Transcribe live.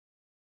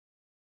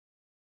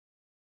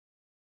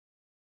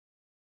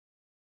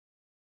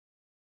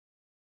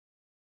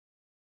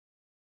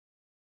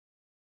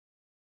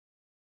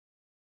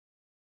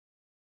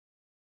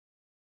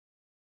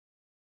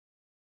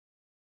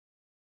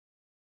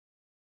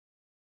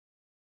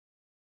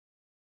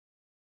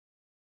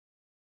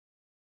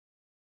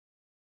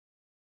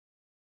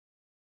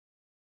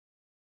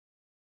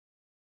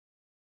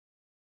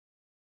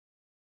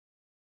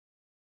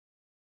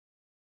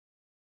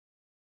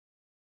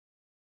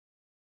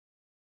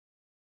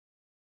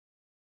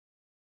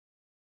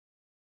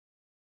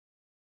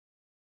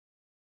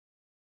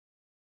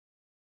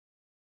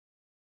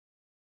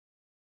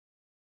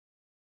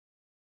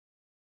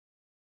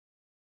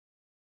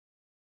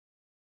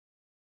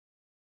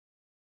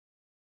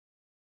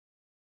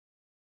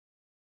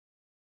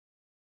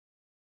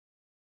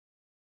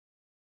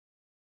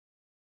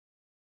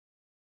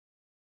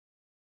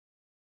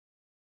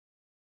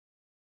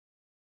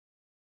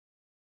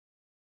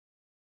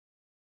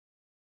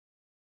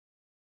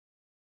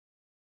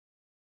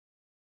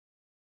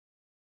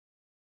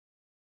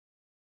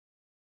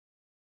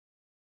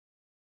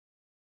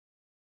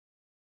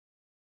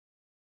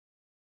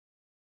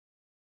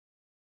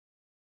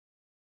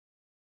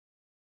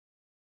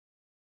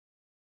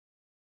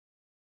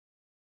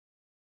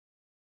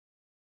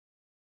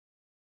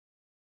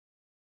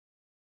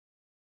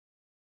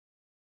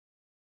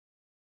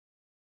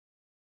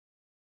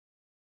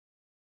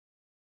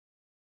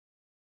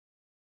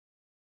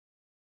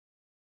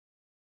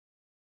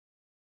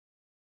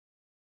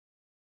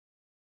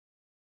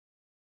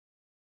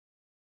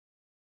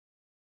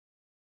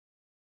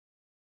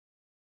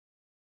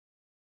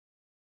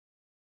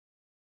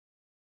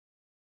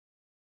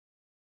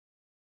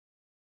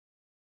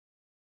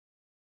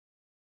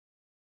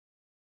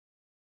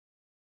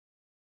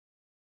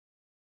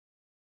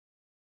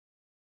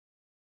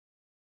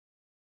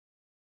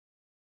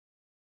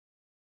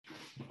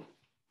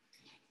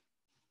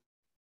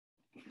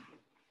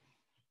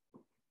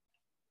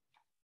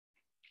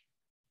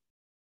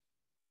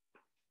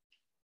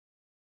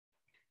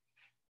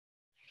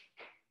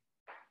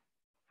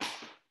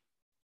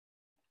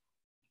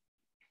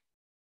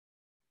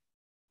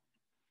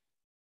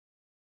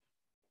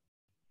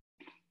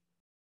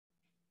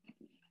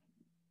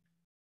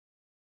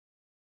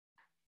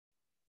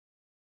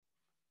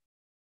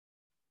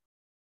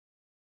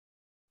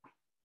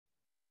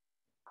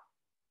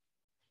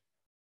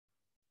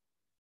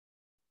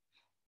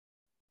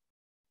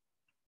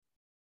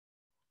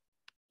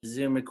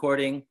Zoom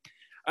recording.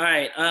 All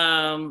right.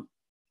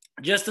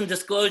 Just some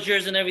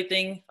disclosures and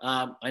everything.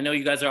 I know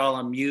you guys are all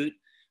on mute,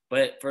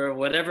 but for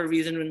whatever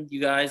reason,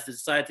 you guys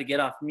decide to get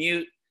off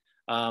mute.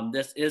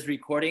 This is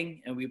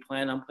recording and we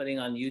plan on putting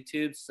on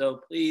YouTube.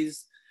 So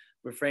please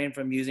refrain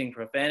from using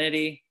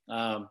profanity.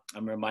 I'm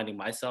reminding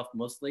myself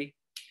mostly.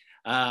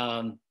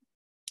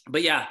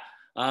 But yeah,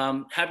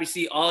 happy to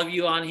see all of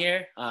you on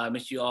here.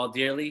 Miss you all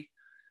dearly.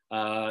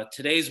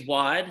 Today's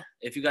WOD,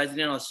 if you guys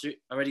didn't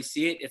already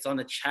see it, it's on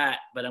the chat,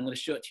 but I'm going to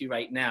show it to you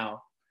right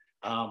now.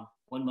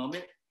 One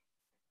moment.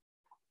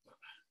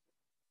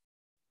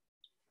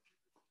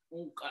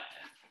 Okay.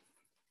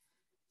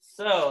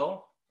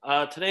 So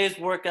today's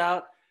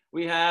workout,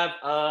 we have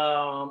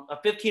a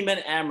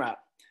 15-minute AMRAP.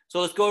 So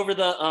let's go over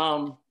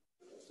the.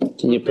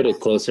 Can you put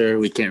it closer?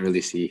 We can't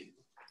really see.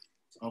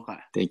 Okay.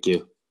 Thank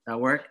you. That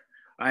work?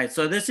 All right.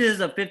 So this is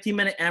a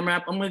 15-minute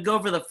AMRAP. I'm going to go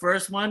over the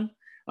first one.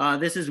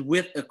 This is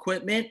with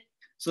equipment.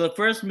 So the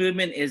first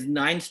movement is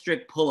 9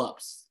 strict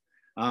pull-ups.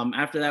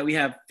 After that, we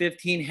have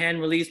 15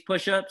 hand release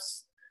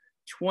push-ups,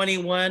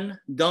 21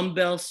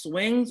 dumbbell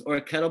swings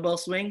or kettlebell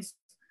swings.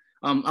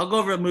 I'll go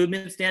over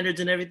movement standards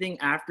and everything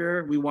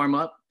after we warm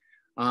up.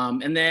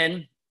 And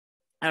then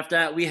after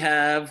that, we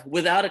have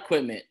without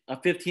equipment, a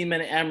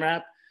 15-minute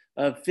AMRAP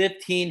of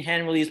 15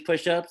 hand release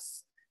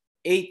push-ups,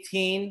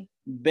 18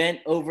 bent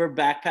over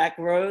backpack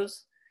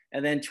rows,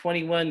 and then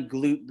 21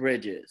 glute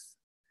bridges.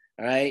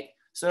 All right,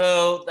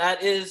 so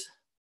that is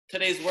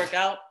today's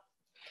workout.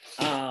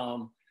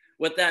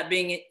 With that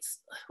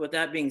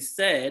being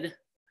said,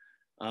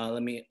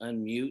 let me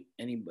unmute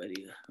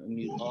anybody.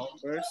 Unmute all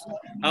first.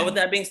 With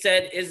that being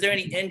said, is there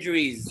any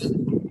injuries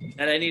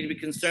that I need to be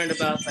concerned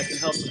about so I can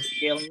help with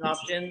scaling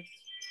options?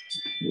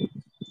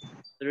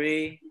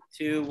 3,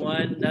 2,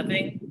 1,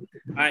 nothing.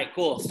 All right,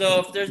 cool. So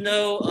if there's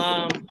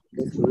no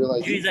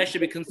injuries I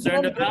should be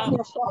concerned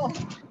about,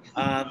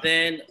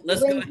 then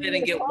let's go ahead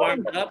and get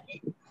warmed up.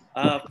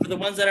 For the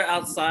ones that are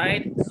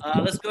outside,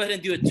 let's go ahead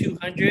and do a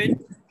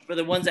 200. For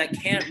the ones that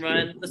can't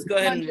run, let's go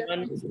ahead and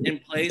run in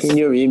place. Can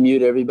you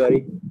remute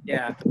everybody?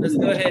 Yeah, let's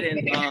go ahead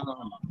and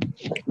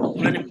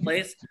run in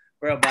place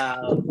for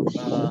about,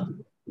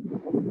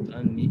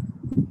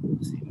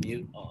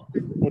 mute all.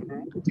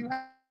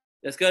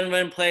 Let's go ahead and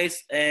run in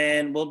place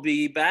and we'll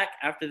be back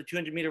after the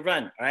 200-meter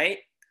run, all right?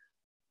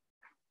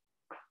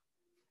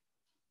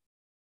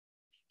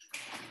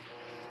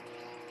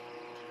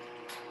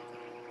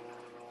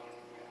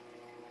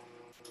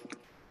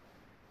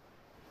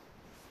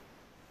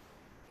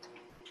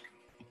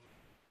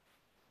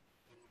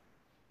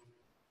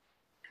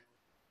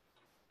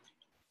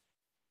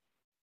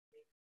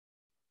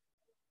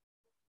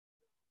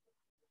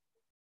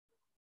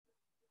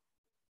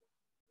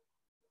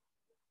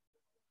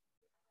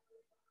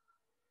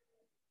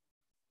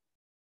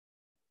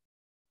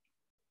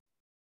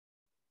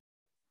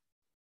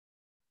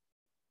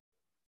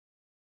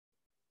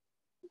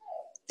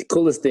 The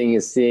coolest thing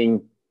is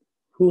seeing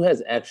who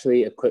has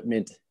actually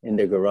equipment in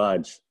their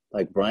garage.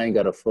 Like Brian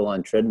got a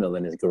full-on treadmill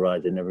in his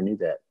garage. I never knew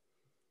that.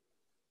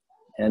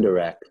 And a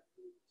rack.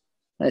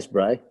 Nice,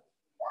 Brian.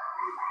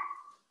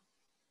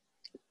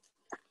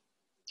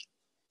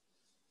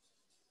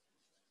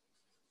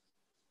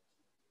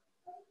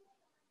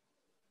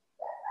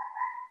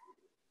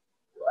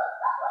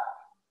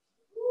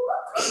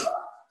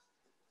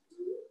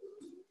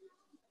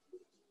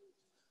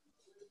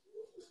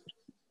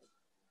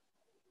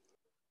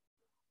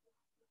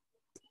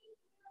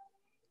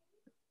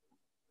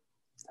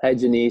 Hi,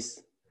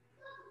 Janice.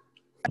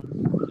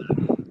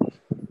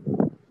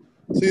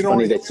 So you don't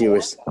Funny that you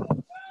were.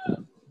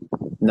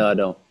 No, I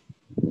don't.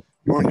 You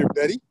want to hear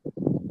Betty?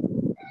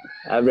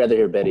 I'd rather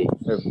hear Betty.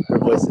 Her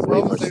voice is way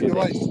more soothing.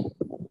 Device.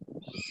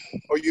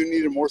 Oh, you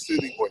need a more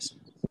soothing voice.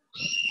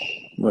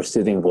 More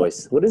soothing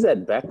voice. What is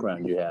that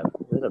background you have?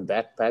 Is that a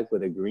backpack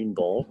with a green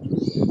ball?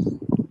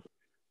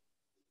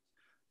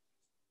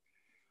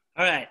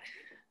 All right,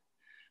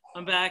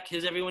 I'm back.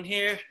 Is everyone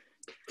here?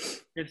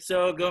 If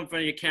so, go in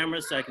front of your camera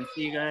so I can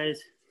see you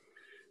guys.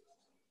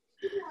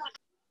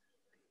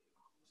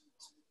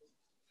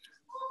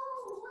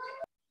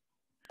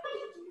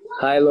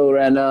 Hi,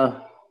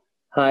 Lorena.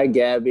 Hi,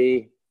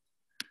 Gabby.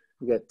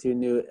 We got 2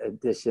 new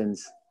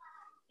additions.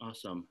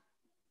 Awesome.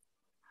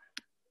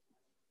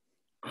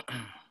 All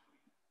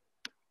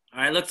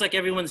right, looks like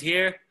everyone's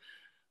here,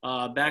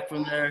 back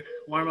from their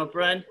warm-up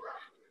run.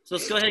 So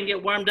let's go ahead and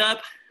get warmed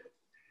up.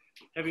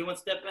 Everyone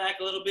step back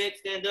a little bit,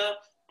 stand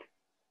up.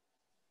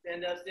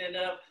 Stand up, stand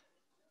up.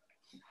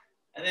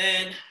 And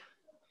then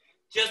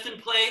just in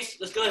place,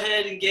 let's go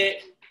ahead and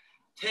get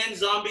 10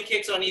 zombie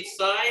kicks on each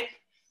side.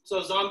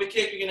 So zombie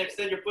kick, you're gonna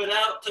extend your foot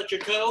out, touch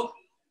your toe,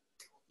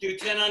 do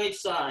 10 on each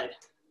side.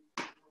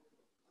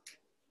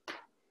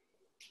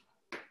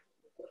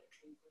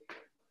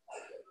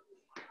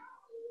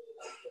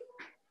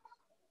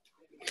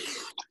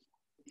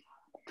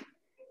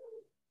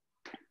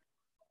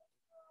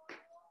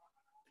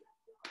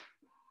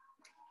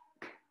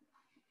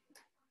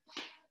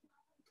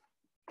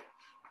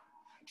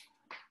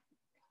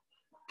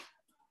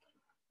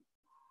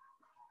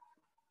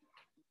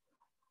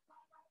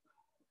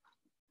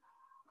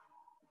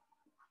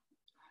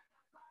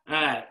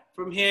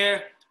 from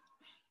here,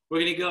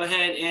 we're gonna go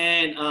ahead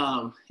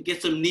and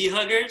get some knee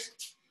huggers.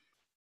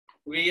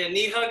 We're gonna get a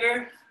knee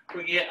hugger,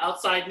 we're gonna get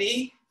outside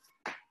knee,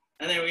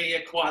 and then we're gonna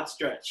get quad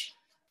stretch,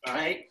 all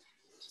right?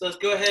 So let's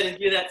go ahead and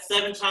do that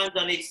 7 times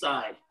on each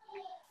side.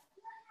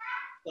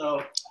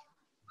 So,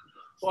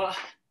 quad,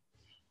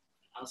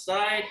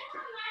 outside,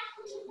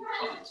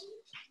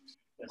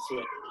 that's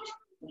it.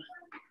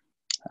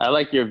 I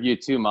like your view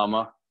too,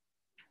 Mama.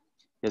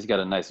 You guys got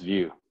a nice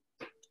view.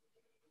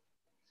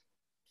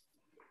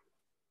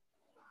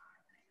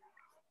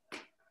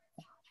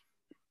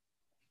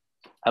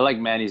 I like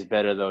Manny's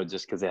better though,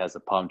 just because it has a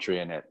palm tree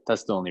in it.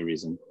 That's the only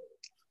reason.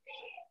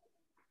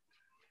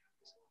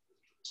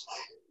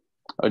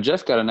 Oh,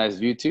 Jeff got a nice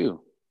view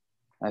too.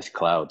 Nice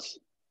clouds.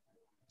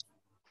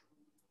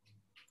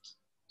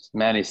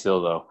 Manny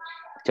still though.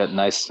 Got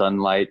nice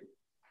sunlight,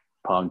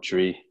 palm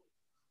tree.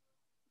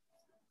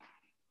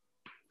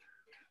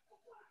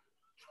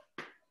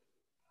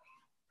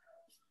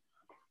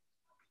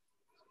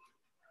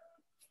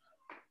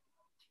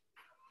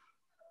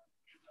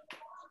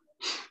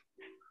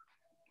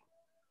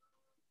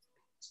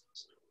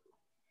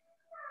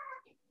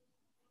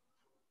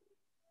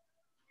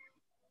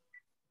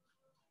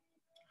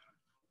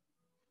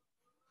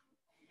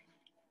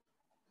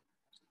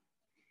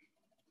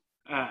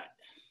 All right,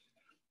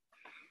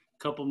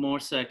 couple more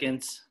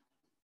seconds.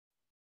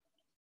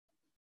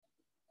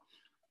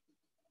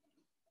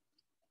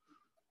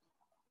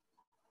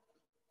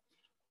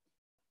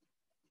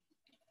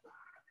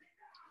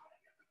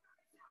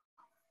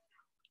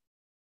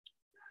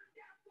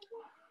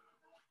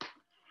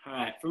 All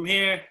right, from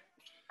here,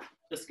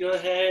 let's go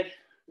ahead.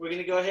 We're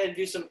gonna go ahead and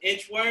do some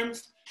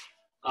inchworms.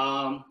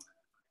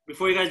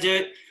 Before you guys do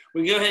it,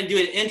 we can go ahead and do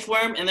an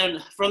inchworm, and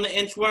then from the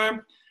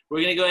inchworm,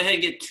 we're gonna go ahead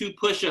and get 2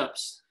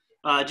 push-ups,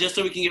 just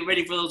so we can get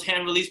ready for those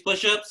hand release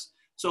push-ups.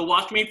 So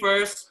watch me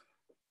first.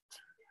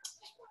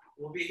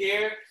 We'll be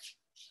here,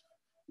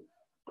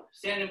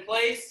 stand in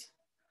place,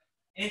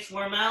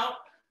 inchworm out,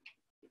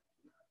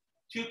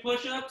 2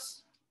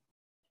 push-ups,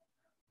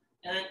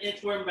 and then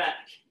inchworm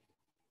back.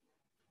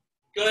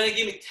 Go ahead and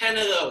give me 10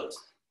 of those.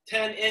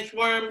 10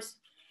 inchworms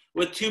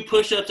with 2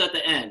 push-ups at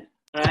the end,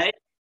 all right?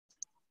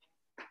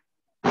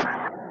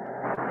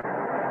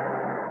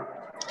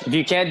 If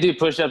you can't do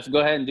push-ups, go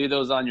ahead and do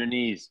those on your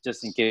knees,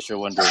 just in case you're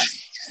wondering.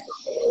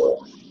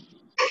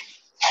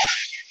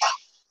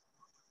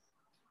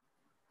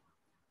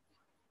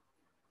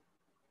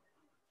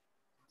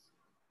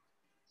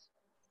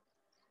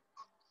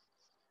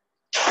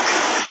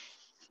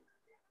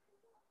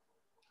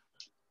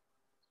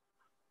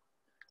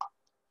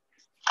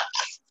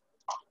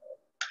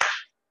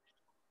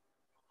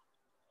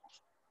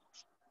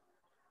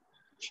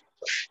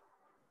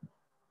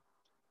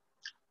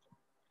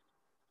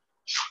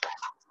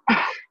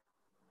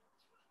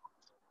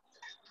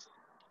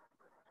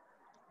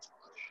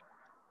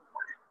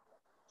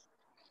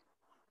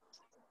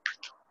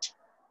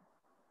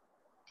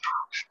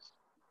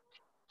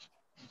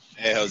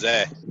 Hey,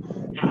 Jose.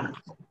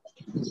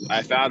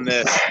 I found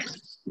this.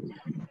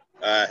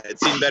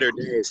 It's seen better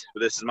days, but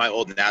this is my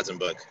old NASM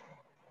book.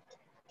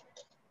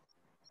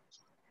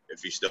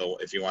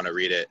 If you want to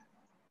read it.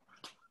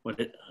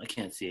 I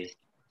can't see.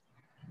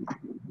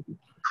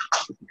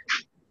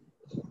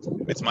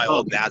 It's my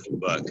old NASM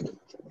book.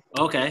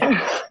 Okay.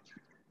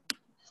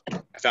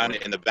 I found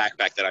it in the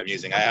backpack that I'm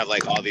using. I have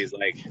like all these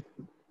like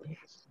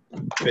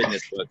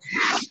fitness books.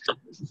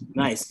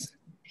 Nice.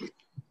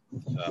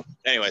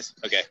 Anyways,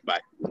 okay, bye.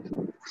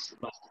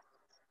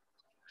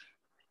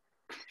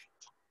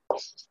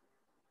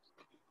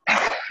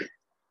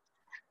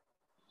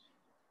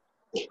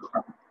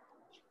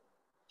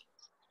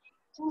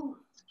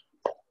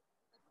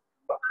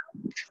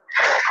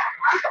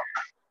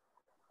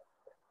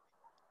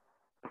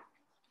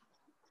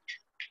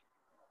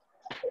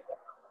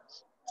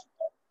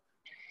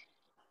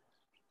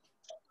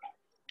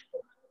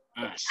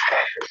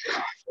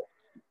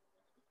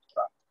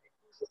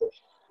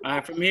 All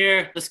right, from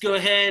here, let's go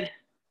ahead.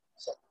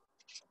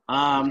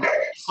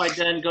 Quite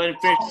done. Go ahead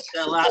and finish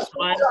that last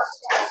one.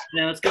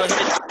 Now let's go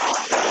ahead.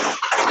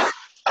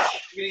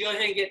 We're gonna go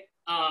ahead and get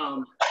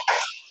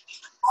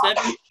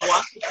 7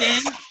 squats to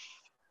stand.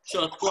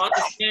 So a squat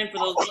to stand for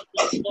those.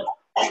 You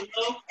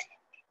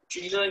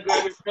can go ahead and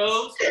grab your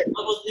toes,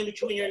 elbows in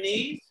between your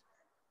knees.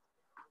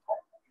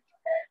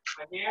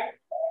 Right here.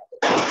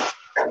 And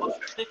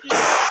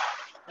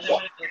then we're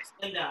gonna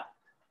extend out.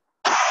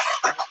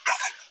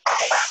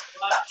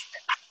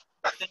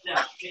 Extend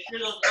out. Make sure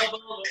those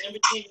elbows are in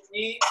between your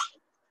knees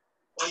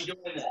while you're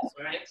doing this,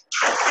 all right?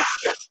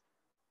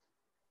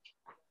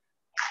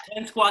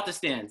 10 squat to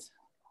stands.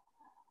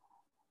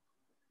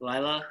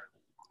 Lila?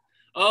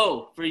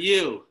 Oh, for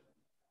you.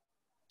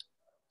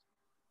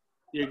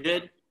 You're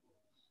good?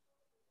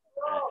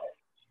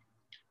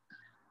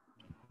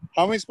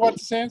 How many squat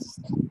to stands?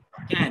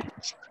 10.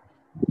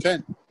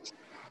 10.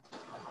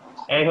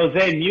 Hey,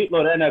 Jose, mute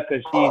Lorena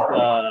because she's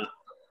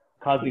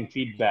causing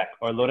feedback.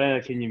 Or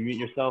Lorena, can you mute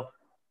yourself?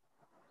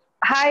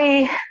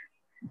 Hi.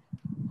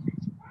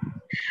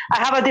 I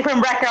have a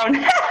different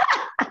background.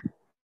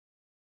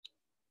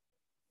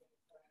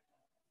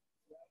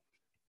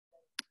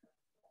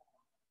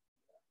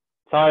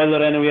 Sorry,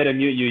 Lorena, we had to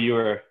mute you. You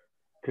were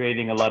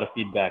creating a lot of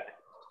feedback.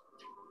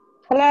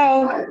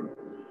 Hello.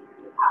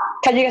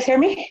 Can you guys hear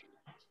me?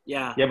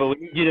 Yeah. Yeah, but we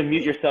need you to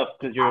mute yourself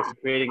because you're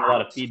creating a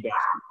lot of feedback.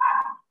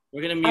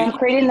 We're gonna mute. I'm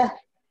creating the.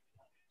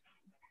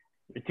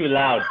 You're too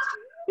loud.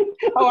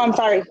 Oh, I'm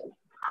sorry.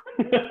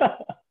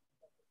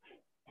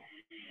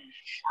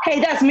 Hey,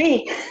 that's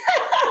me.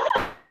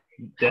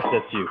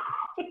 That's you.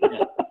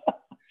 Yeah.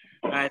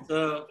 All right,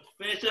 so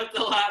finish up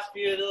the last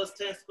few of those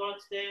 10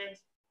 squat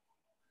stands.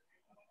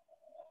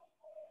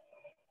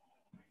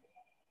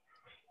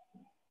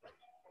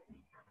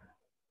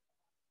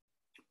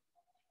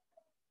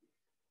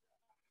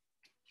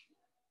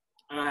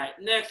 All right,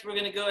 next we're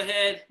gonna go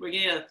ahead, we're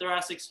gonna get a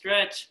thoracic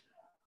stretch.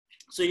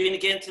 So you're gonna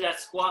get into that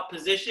squat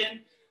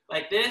position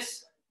like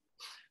this,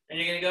 and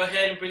you're gonna go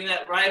ahead and bring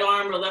that right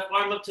arm or left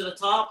arm up to the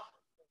top,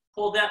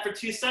 hold that for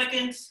 2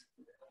 seconds,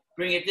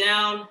 bring it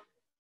down,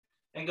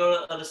 and go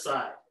to the other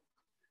side.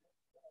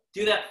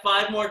 Do that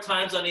 5 more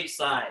times on each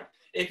side.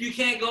 If you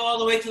can't go all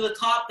the way to the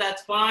top,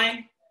 that's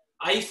fine.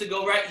 I used to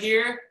go right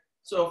here,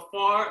 so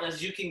far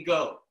as you can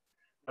go,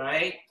 all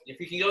right? If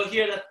you can go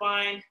here, that's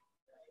fine.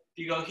 If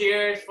you go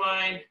here, it's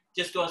fine.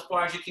 Just go as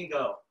far as you can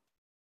go.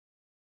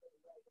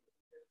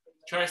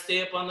 Try to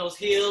stay up on those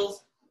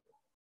heels.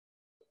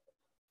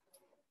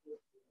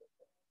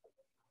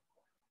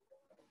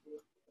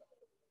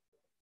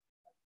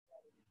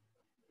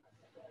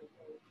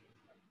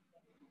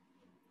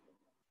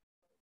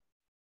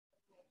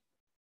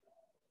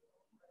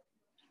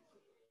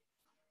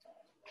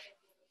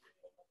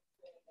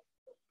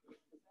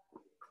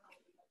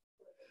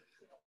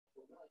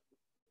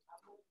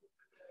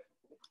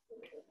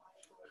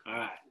 All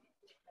right.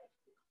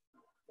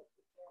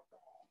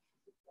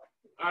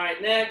 All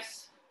right,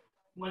 next,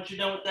 once you're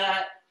done with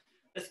that,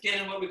 let's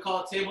get in what we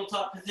call a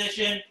tabletop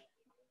position.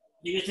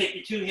 You can take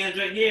your 2 hands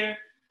right here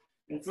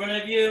in front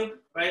of you,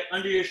 right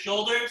under your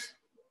shoulders,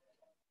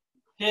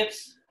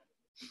 hips,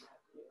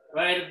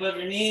 right above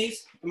your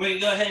knees. And we're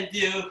gonna go ahead and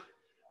do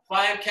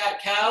 5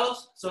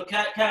 cat-cows. So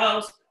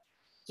cat-cows,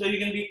 so you're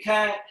gonna be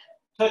cat,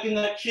 tucking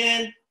that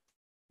chin,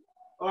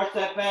 arch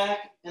that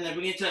back, and then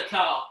bring it to a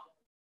cow.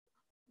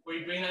 Where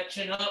you bring that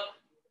chin up,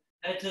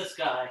 head to the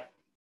sky.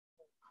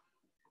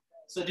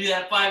 So do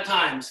that 5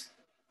 times.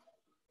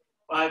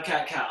 5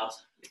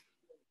 cat-cows.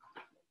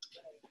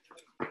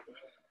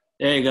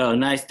 There you go.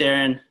 Nice,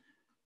 Darren.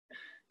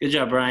 Good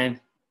job, Brian.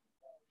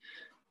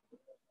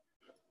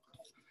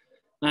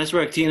 Nice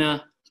work,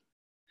 Tina.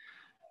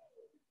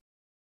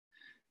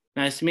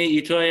 Nice to meet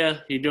you,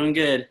 Toya. You're doing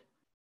good.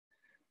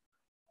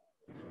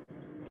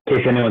 In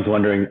case anyone's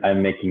wondering,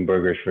 I'm making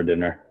burgers for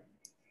dinner.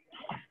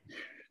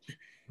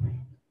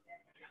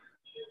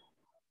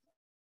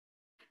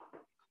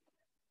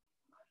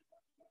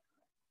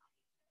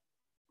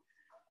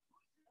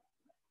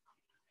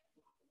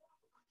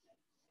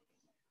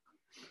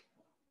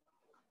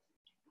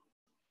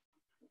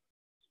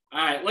 All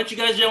right, once you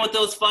guys are done with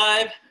those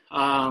 5,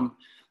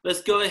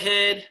 let's go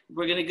ahead.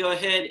 We're gonna go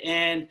ahead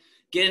and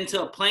get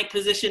into a plank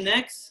position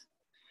next.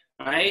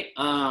 All right,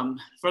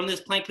 from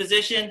this plank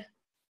position,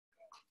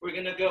 we're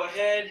gonna go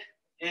ahead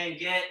and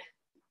get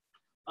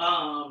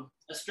a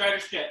strider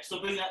stretch. So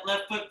bring that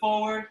left foot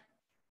forward,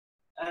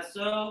 as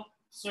so,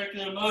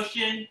 circular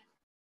motion,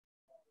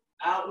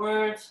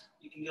 outwards.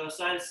 You can go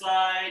side to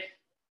side.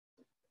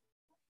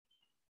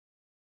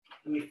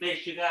 Let me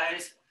face you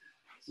guys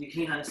so you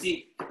can kind of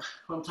see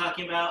what I'm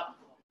talking about.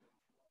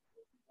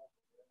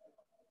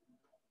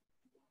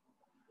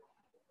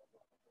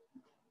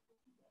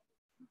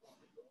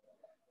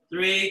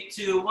 Three,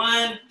 2,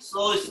 1.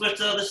 Slowly switch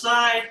to the other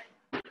side.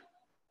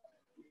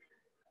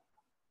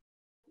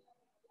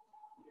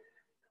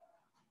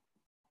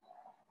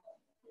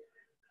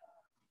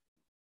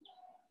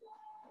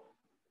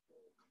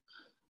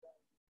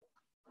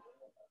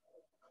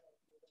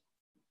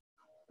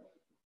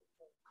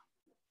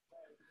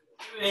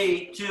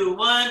 Three, 2,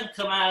 1.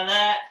 Come out of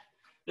that.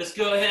 Let's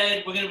go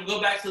ahead. We're going to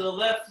go back to the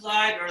left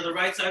side or the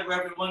right side,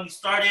 wherever one we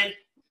started.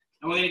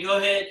 And we're going to go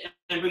ahead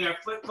and bring our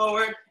foot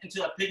forward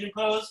into a pigeon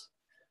pose.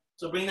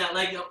 So bring that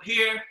leg up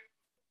here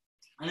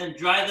and then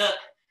drive up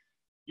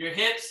your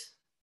hips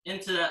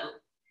into that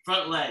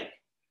front leg.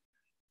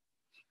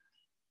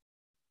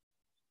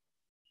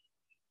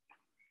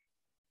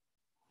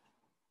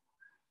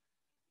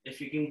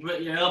 If you can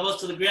put your elbows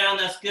to the ground,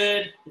 that's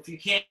good. If you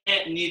can't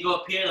and you need to go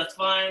up here, that's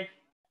fine.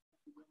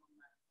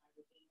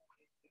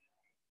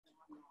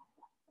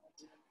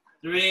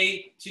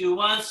 3, 2,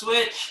 1,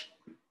 switch.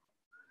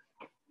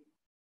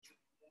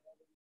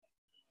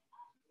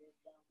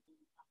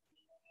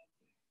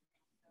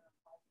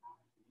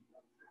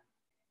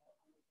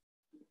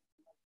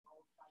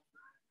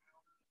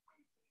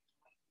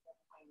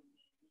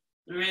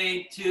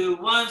 Three, 2,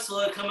 1,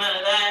 slowly come out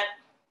of that.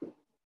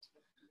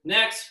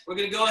 Next, we're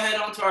gonna go ahead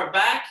onto our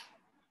back.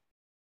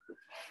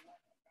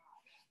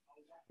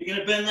 You're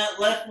gonna bend that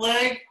left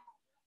leg,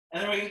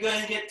 and then we're gonna go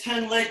ahead and get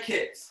 10 leg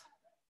kicks.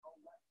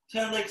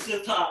 10 legs to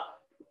the top.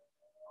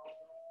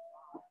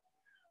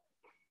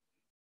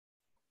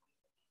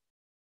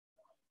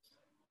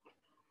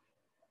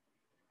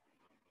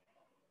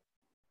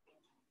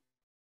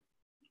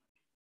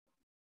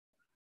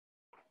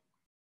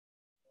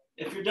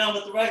 If you're done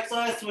with the right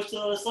side, switch to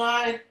the other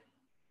side.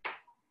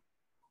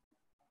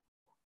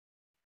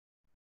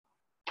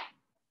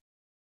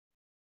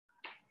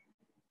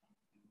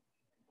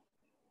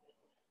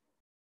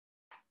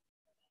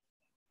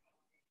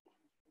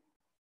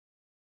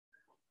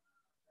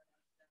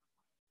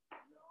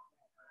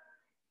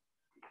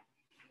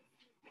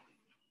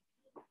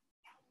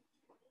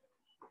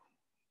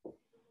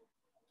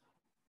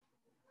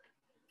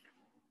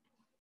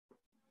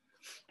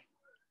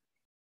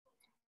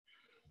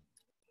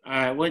 All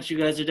right, once you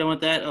guys are done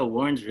with that, oh,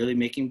 Warren's really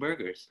making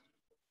burgers.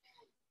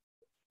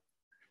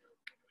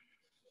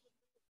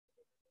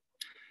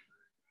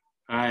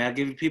 All right, I'll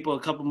give you people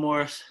a couple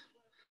more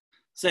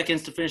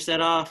seconds to finish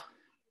that off.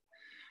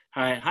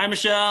 All right, hi,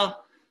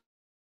 Michelle.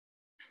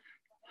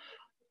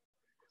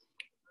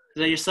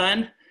 Is that your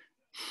son?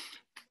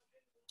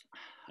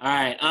 All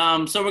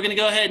right, so we're gonna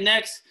go ahead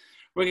next.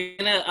 We're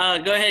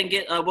gonna go ahead and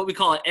get what we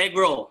call an egg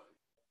roll.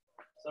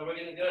 So we're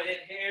gonna go ahead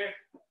here.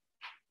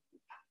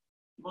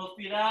 Both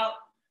feet out,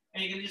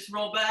 and you're gonna just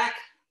roll back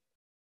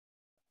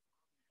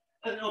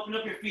and open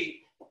up your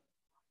feet.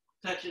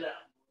 Touch it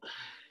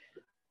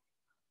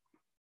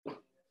out.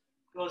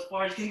 Go as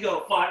far as you can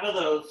go, 5 of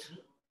those.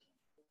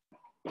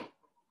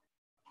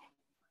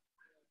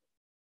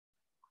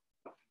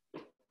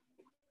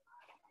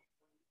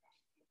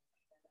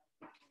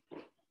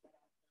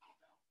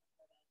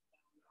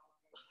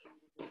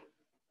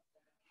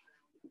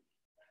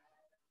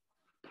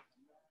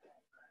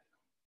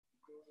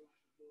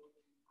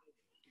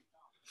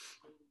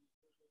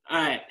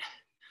 All right,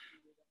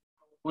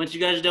 once you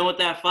guys are done with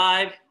that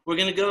 5, we're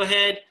gonna go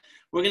ahead,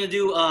 we're gonna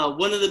do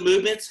one of the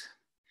movements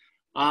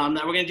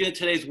that we're gonna do in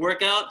today's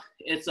workout.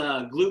 It's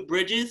glute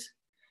bridges.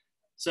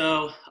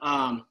 So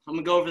I'm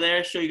gonna go over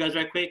there, show you guys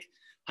right quick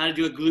how to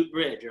do a glute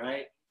bridge,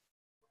 right?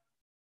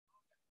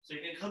 So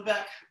you're gonna come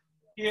back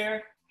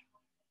here,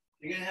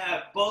 you're gonna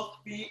have both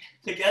feet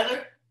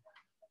together,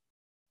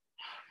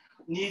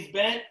 knees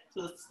bent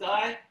to the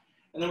sky,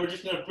 and then we're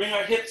just gonna bring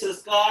our hips to the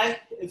sky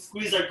and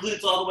squeeze our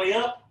glutes all the way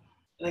up,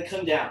 and then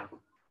come down.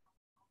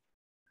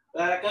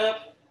 Back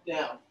up,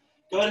 down.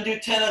 Go ahead and do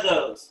 10 of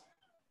those.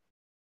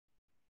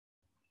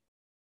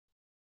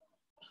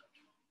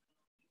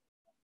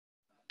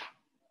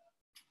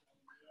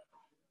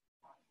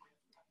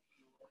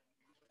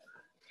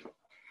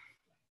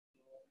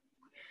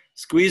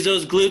 Squeeze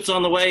those glutes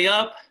on the way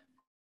up.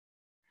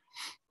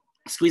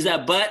 Squeeze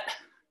that butt.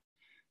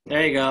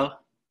 There you go.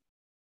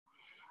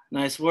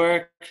 Nice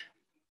work.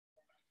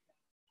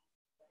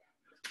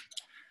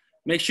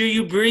 Make sure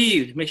you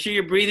breathe. Make sure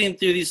you're breathing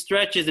through these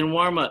stretches and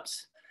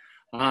warm-ups.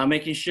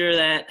 Making sure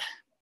that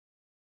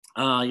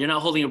you're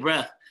not holding your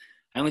breath.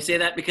 I only say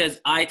that because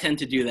I tend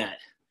to do that.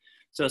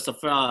 So it's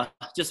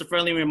just a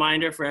friendly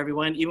reminder for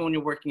everyone, even when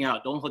you're working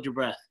out, don't hold your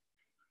breath.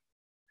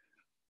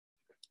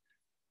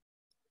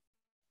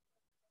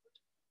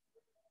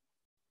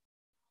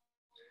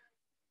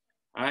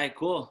 All right,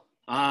 cool.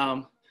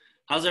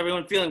 How's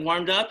everyone feeling?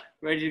 Warmed up?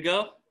 Ready to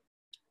go?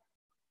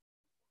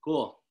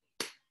 Cool.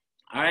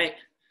 All right,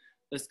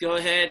 let's go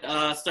ahead,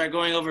 start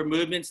going over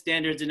movement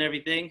standards and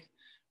everything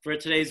for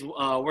today's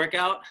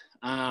workout.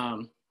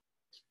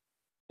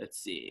 Let's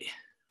see.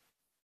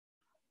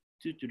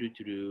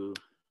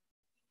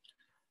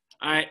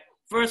 All right,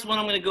 first one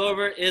I'm gonna go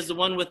over is the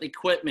one with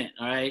equipment,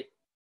 all right?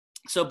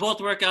 So both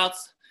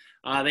workouts,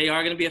 they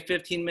are gonna be a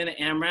 15-minute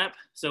AMRAP.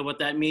 So what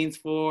that means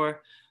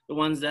for the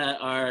ones that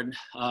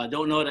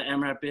don't know what an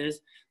AMRAP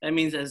is, that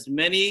means as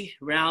many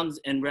rounds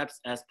and reps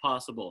as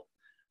possible,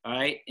 all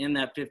right, in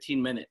that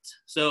 15 minutes.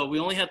 So we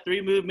only have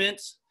 3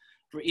 movements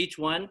for each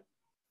one.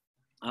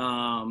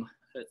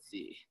 Let's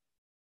see.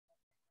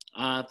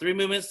 3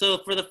 movements. So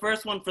for the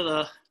first one,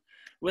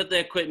 with the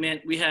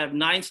equipment, we have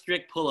 9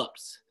 strict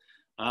pull-ups.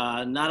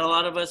 Not a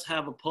lot of us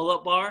have a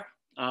pull-up bar,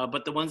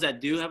 but the ones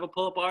that do have a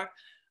pull-up bar,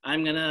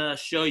 I'm gonna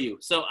show you.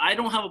 So I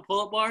don't have a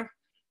pull-up bar,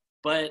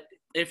 but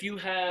if you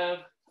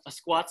have a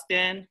squat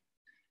stand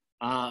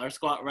or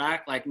squat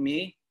rack like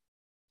me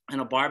and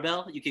a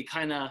barbell, you could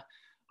kind of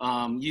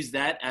use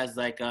that as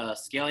like a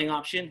scaling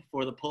option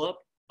for the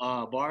pull-up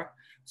bar.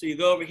 So you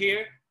go over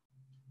here,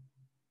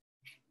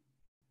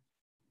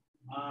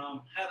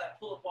 have that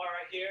pull-up bar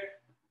right here,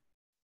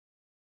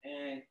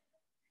 and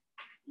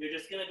you're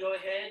just gonna go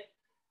ahead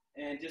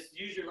and just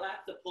use your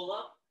lat to pull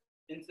up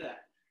into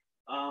that.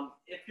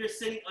 If you're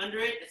sitting under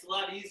it, it's a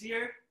lot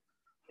easier.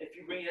 If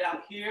you bring it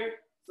out here,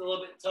 it's a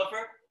little bit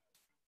tougher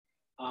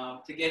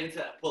to get into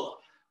that pull-up.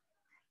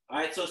 All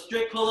right, so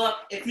strict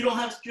pull-up. If you don't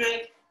have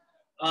strict,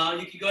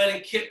 you can go ahead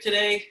and kip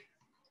today.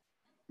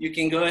 You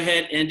can go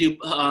ahead and do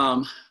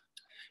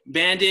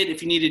banded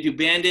if you need to do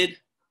banded.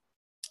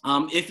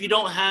 If you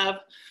don't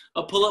have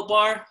a pull-up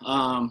bar,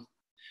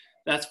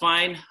 that's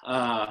fine.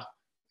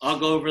 I'll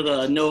go over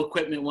the no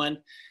equipment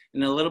one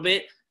in a little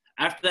bit.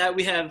 After that,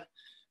 we have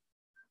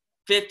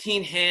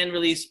 15 hand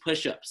release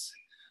push-ups.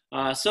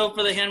 So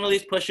for the hand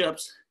release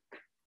push-ups,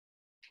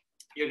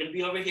 you're gonna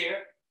be over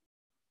here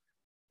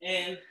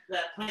in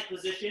that plank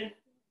position.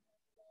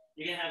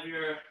 You're gonna have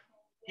your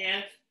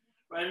hands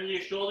right under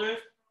your shoulders,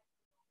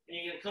 and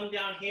you're gonna come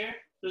down here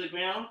to the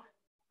ground,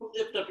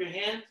 lift up your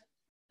hands,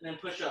 and then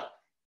push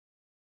up.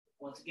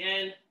 Once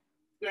again,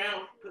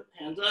 ground, put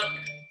hands up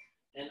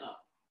and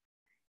up.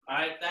 All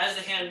right, that is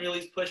a hand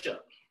release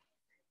push-up.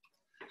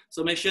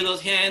 So make sure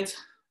those hands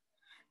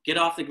get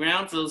off the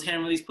ground for those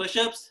hand release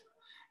push-ups,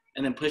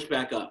 and then push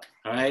back up.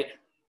 All right.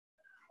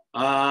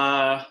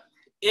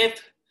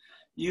 If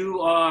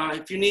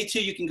you need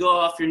to, you can go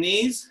off your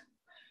knees.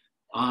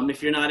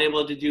 If you're not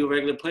able to do a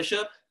regular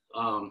push-up,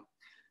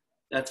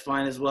 that's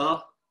fine as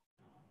well.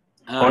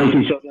 Or you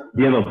can show them,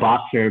 do you have a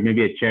box or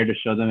maybe a chair to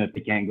show them if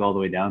they can't go all the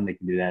way down, they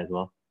can do that as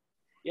well?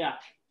 Yeah.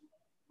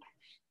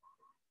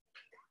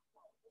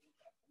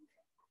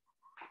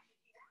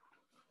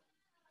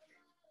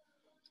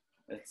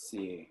 Let's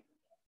see.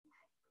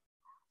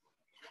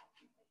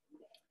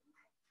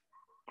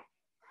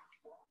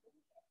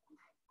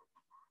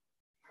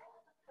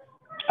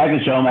 I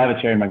can show them. I have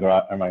a chair in my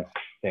garage or my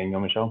thing. You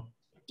want me to show them?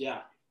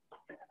 Yeah.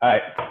 All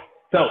right.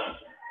 So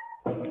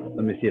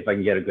let me see if I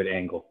can get a good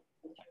angle.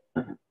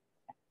 All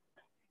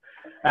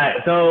right.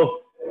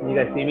 So you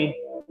guys see me?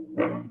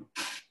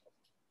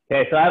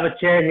 Okay. So I have a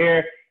chair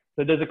here.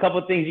 So there's a couple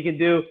of things you can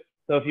do.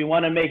 So if you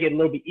want to make it a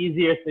little bit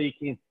easier so you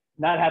can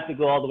not have to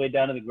go all the way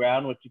down to the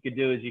ground, what you could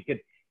do is you could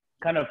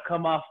kind of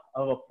come off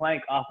of a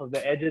plank off of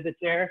the edge of the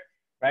chair,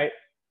 right?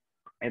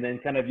 And then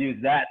kind of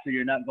use that so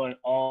you're not going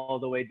all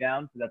the way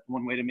down. So that's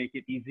one way to make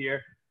it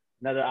easier.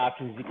 Another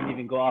option is you can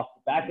even go off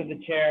the back of the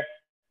chair.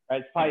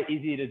 Right? It's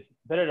probably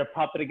better to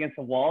prop it against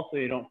a wall so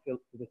you don't feel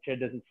the chair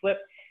doesn't slip,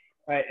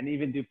 right? And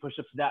even do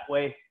push-ups that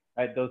way,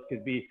 right? Those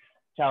could be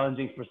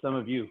challenging for some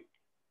of you.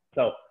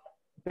 So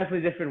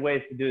definitely different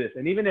ways to do this.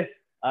 And even if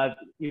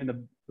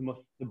even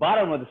the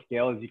bottom of the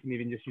scale is you can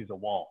even just use a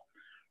wall,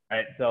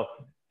 right? So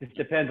it just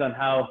depends on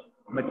how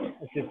much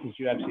assistance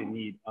you actually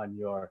need on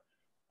your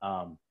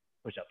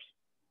push-ups.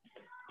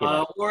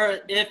 Or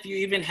if you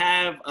even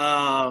have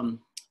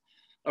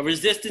a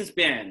resistance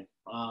band.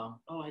 Oh,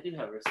 I do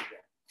have a resistance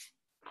band.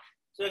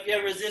 So if you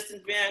have a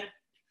resistance band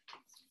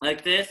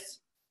like this,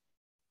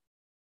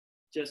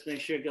 just make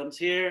sure it comes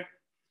here,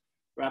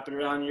 wrap it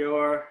around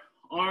your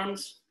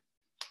arms,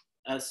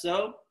 as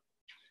so,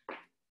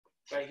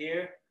 right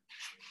here,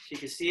 so you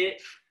can see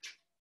it.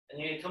 And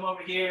you're gonna come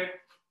over here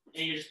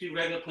and you just do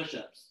regular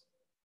push-ups,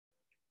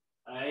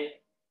 all right?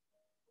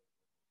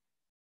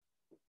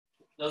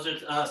 Those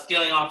are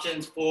scaling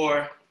options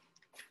for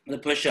the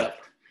push-up.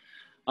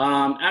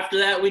 After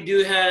that, we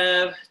do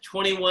have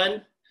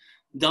 21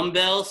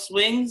 dumbbell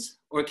swings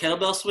or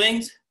kettlebell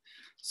swings.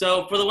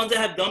 So for the ones that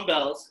have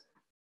dumbbells,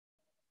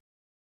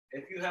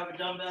 if you have a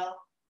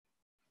dumbbell,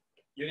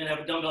 you're gonna have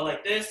a dumbbell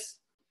like this,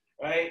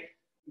 right?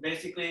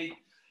 Basically,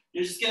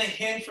 you're just gonna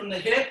hinge from the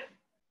hip,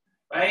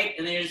 right?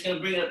 And then you're just gonna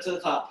bring it up to the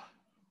top.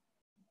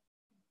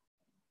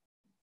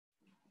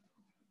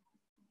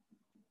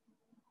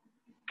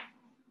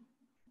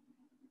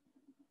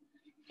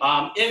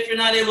 If you're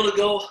not able to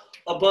go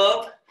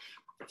above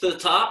to the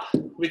top,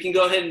 we can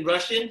go ahead and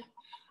rush in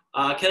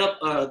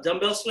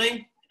dumbbell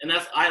swing, and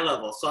that's eye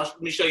level. So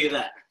let me show you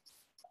that.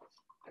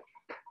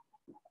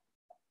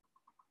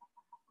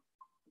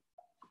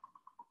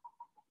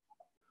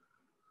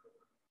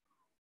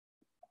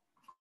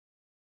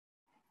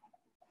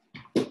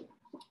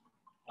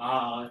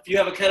 If you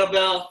have a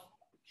kettlebell,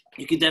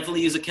 you can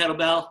definitely use a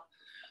kettlebell,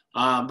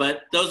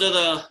 but those are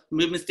the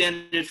movement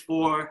standards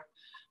for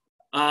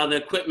the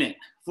equipment.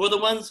 For the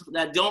ones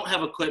that don't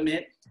have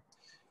equipment,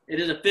 it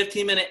is a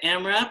 15-minute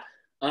AMRAP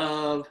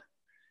of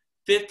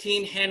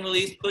 15 hand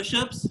release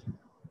push-ups.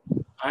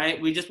 All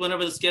right, we just went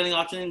over the scaling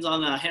options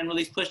on the hand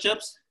release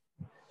push-ups.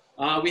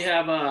 We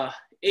have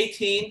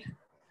 18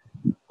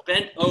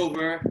 bent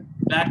over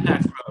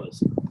backpack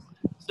rows.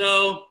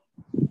 So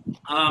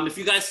if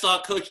you guys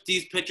saw Coach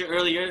D's picture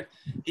earlier,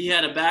 he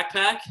had a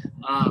backpack.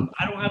 I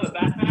don't have a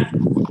backpack,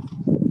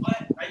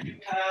 but I do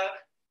have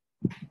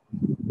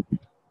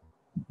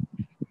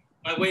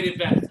my weighted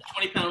vest, a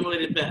 20-pound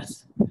weighted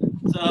vest.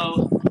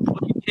 So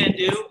what you can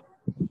do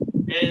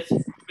is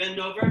bend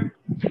over.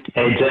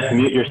 Hey, Jeff,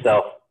 mute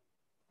yourself.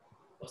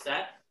 What's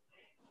that?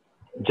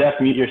 Jeff,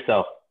 mute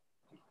yourself.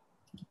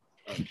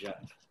 Oh, Jeff.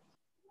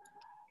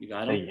 You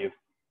got him? Thank you.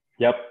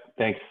 Yep,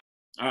 thanks.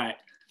 All right.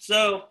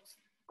 So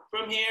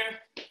from here,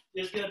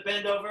 you're just going to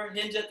bend over,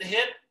 hinge at the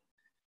hip,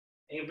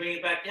 and you bring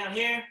it back down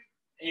here,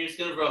 and you're just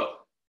going to row.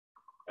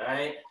 All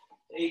right?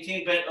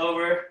 18 bent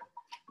over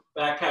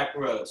backpack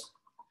rows.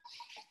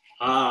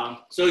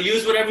 So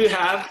use whatever you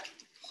have.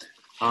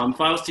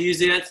 If I was to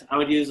use it, I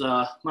would use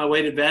my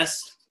weighted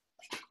vest.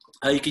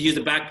 You could use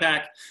a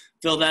backpack,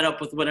 fill that up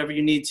with whatever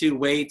you need to,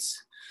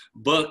 weights,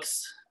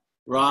 books,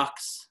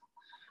 rocks,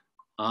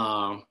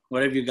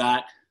 whatever you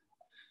got.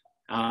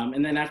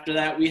 And then after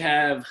that, we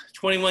have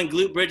 21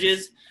 glute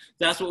bridges.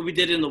 That's what we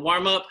did in the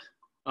warm-up.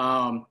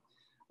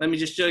 Let me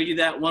just show you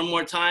that one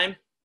more time.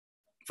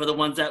 For the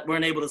ones that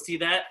weren't able to see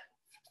that,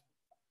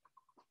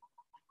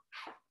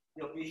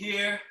 you'll be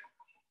here,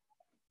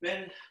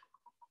 bend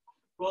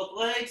both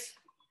legs,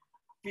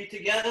 feet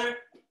together,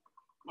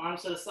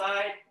 arms to the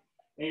side,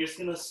 and you're just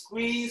gonna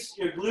squeeze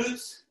your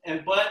glutes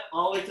and butt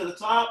all the way to the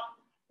top,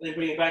 and then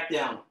bring it back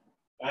down,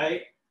 all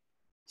right?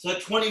 So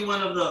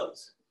 21 of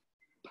those,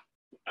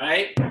 all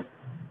right?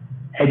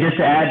 Hey, just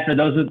to add, for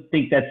those who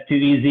think that's too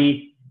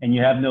easy and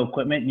you have no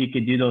equipment, you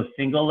could do those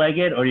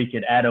single-legged, or you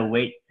could add a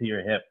weight to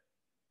your hip.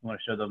 You want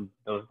to show them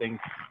those things?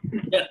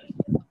 Yeah.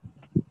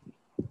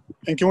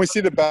 And can we see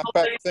the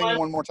backpack thing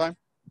one more time?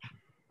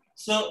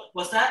 So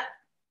what's that?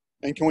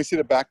 And can we see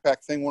the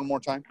backpack thing one more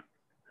time?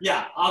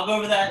 Yeah, I'll go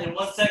over that in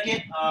 1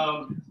 second.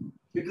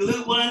 The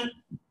glute one,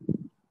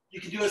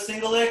 you can do a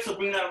single leg, so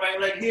bring that right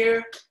leg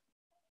here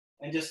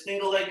and just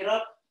single leg it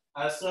up,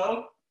 as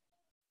so.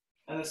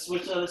 And then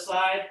switch to the other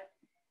side.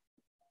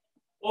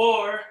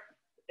 Or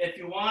if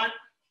you want,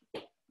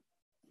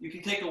 you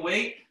can take a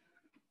weight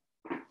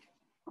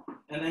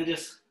and then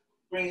just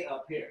bring it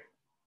up here,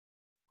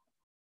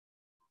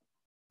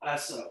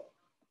 as so.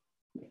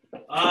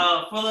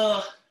 For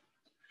the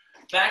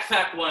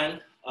backpack one,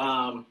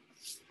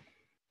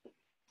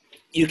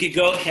 you could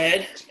go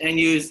ahead and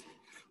use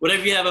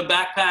whatever you have, a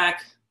backpack,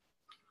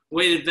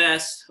 weighted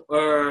vest,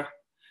 or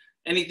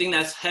anything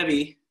that's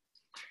heavy.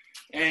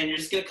 And you're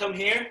just gonna come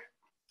here,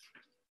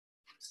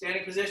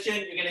 standing position,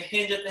 you're gonna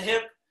hinge at the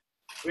hip,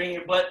 bring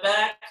your butt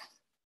back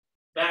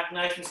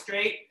nice and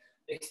straight,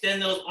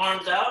 extend those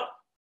arms out,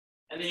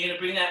 and then you're gonna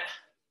bring that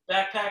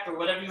backpack or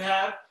whatever you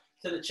have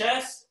to the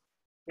chest,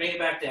 bring it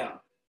back down.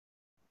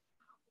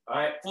 All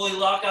right, fully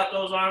lock out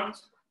those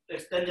arms,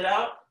 extend it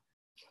out,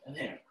 and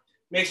here.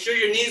 Make sure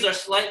your knees are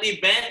slightly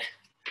bent.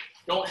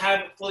 Don't have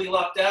it fully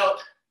locked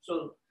out,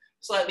 so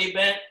slightly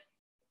bent,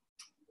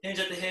 hinge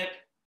at the hip,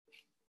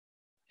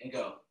 and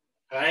go.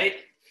 All right,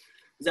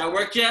 does that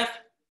work, Jeff?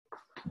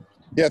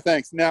 Yeah,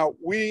 thanks. Now,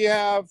 we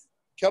have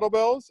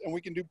kettlebells and we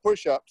can do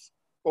push-ups,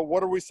 but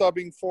what are we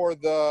subbing for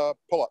the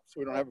pull-ups?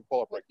 We don't have a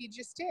pull-up What right. he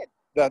just did.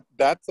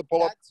 That's the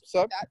pull-up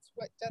sub? That's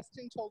what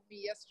Dustin told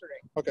me yesterday.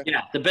 Okay.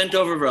 Yeah, the bent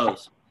over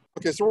rows.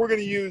 Okay, so we're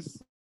going to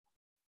use...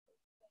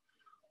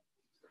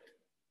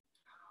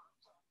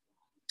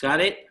 Got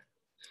it?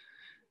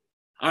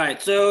 All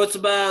right, so it's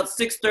about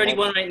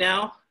 6:31 right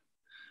now.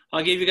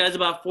 I'll give you guys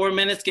about 4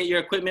 minutes, get your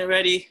equipment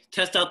ready,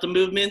 test out the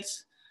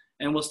movements,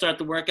 and we'll start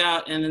the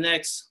workout in the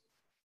next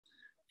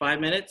 5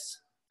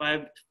 minutes,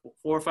 4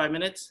 or 5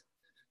 minutes.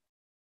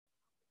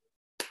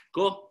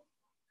 Cool.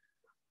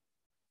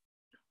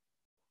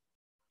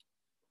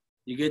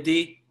 You good,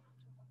 D?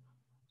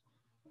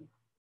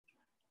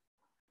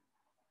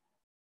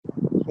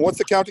 What's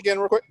the count again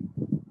real quick?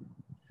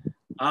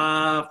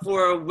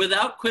 For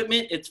without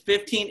equipment, it's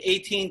 15,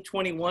 18,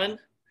 21.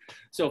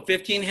 So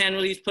 15 hand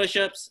release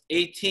push-ups,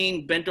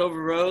 18 bent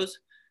over rows,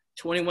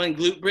 21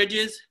 glute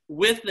bridges.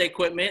 With the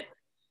equipment,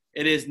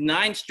 it is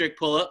 9 strict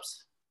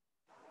pull-ups,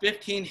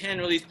 15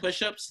 hand release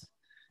push-ups,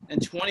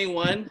 and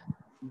 21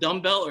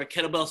 dumbbell or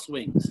kettlebell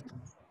swings.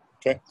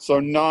 Okay, so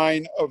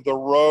 9 of the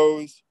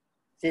rows,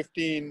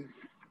 15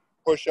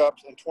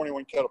 push-ups, and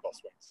 21 kettlebell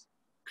swings.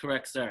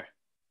 Correct, sir.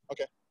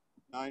 Okay,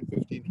 9,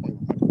 15,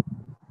 21.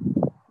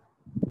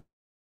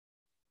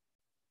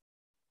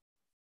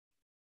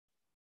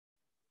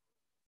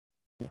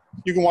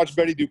 You can watch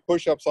Betty do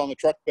push-ups on the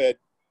truck bed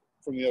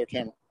from the other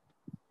camera.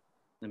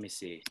 Let me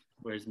see.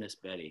 Where's Miss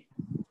Betty?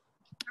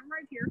 I'm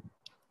right here.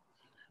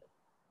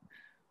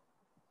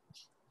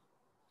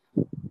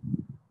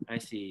 I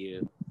see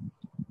you.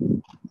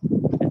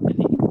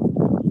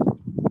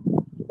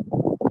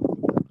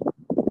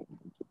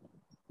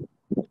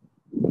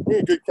 We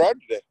had a good crowd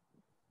today.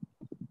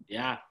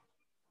 Yeah.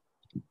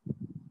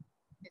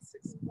 It's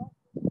 6 o'clock.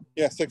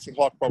 Yeah, 6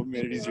 o'clock probably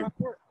made it easier.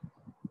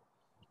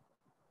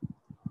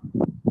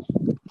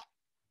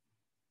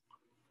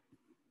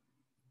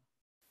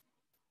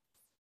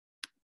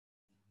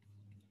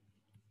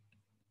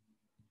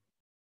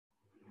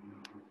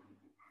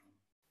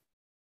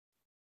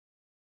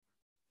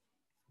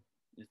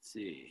 Let's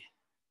see.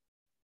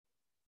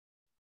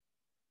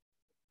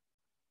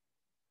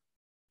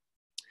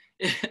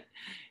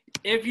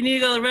 If you need to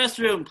go to the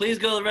restroom, please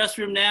go to the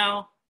restroom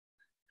now.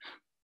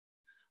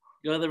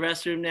 Go to the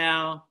restroom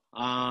now.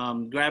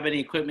 Grab any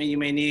equipment you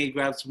may need.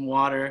 Grab some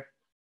water.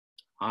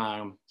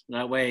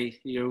 That way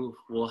you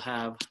will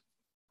have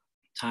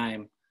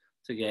time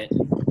to get.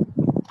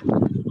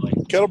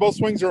 Kettlebell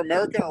swings are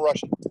American or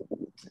Russian?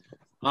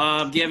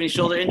 Do you have any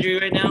shoulder injury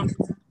right now?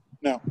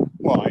 No.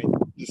 Well,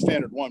 the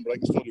standard one, but I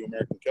can still do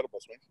American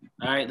kettlebell swings.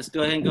 All right, let's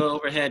go ahead and go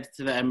overhead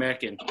to the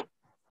American.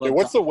 Okay,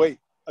 what's the weight?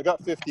 I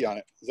got 50 on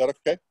it. Is that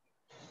okay?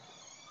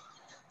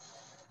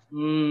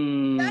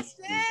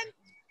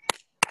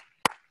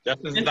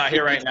 Justin's not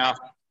here right now.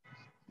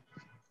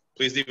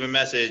 Please leave a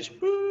message.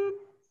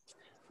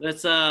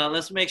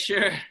 Let's make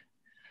sure.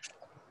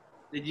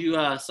 Did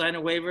you sign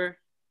a waiver,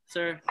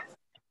 sir?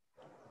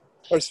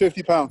 That's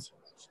 50 pounds.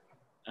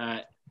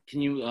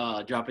 Can you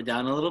drop it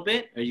down a little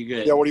bit? Are you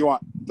good? Yeah, what do you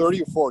want?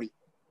 30 or 40?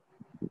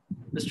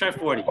 Let's try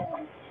 40.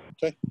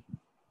 Okay.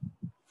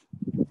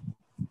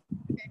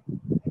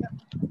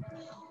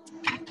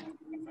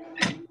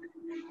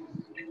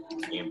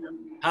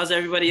 How's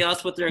everybody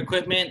else with their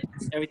equipment?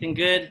 Everything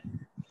good?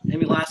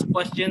 Any last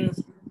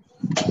questions?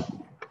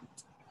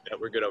 Yeah,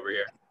 we're good over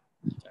here.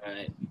 All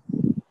right.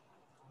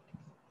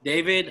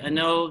 David, I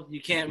know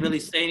you can't really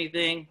say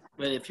anything,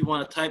 but if you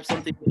want to type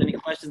something with any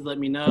questions, let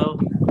me know.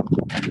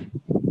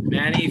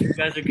 Manny, if you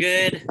guys are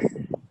good.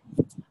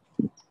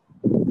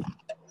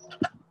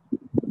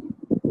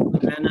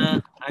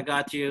 Lorena, I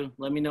got you.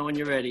 Let me know when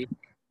you're ready.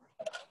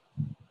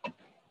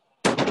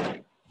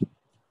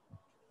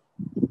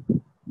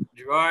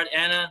 Gerard,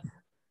 Anna,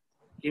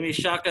 give me a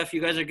shaka if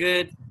you guys are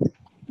good.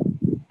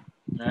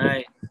 All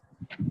right.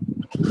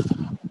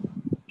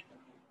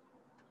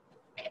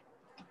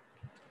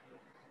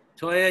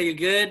 Toya, you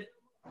good?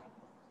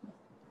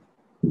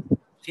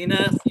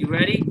 Tina, you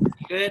ready? You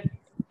good?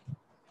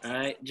 All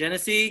right.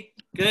 Genesee,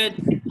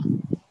 good?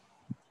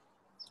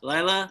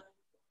 Lila?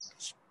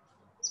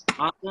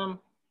 Awesome.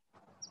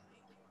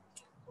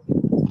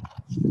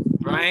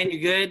 Brian, you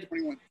good?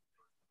 21. 9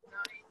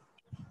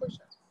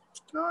 push-ups.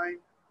 9.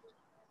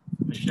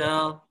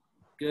 Michelle,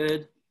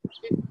 good?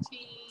 15.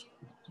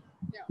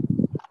 No. 9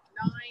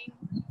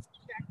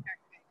 backpack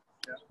things.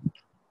 Yeah.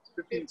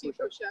 15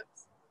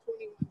 push-ups.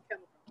 21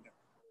 kettlebell. Yeah.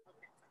 Okay.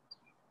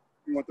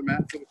 You want the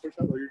mat for the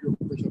push-up, or you're doing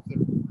push-ups there?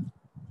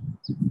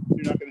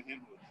 You're not going to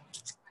handle it. I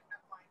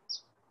have my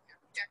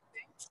backpack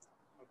things.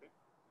 Okay.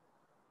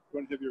 You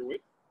want to have your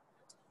weight?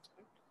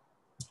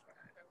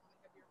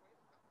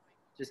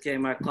 Just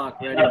getting my clock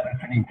ready.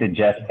 Listening to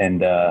Jeff and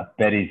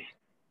Betty's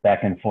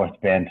back and forth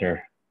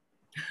banter.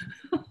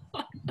 Oh,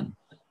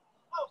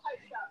 hi,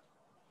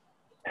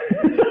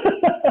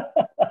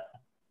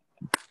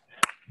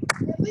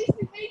 At least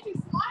it made you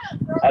smile,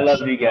 girl. I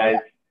love you guys.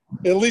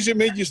 At least it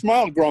made you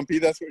smile, Grumpy.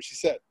 That's what she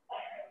said.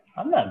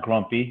 I'm not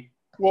grumpy.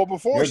 Well,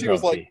 before You're she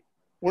was grumpy. like,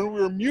 when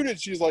we were muted,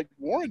 she's like,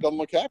 Warren doesn't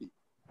look happy.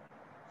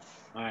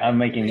 All right. I'm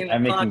making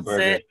Clock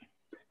burgers. set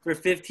for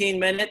 15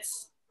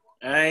 minutes.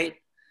 All right.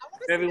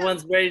 If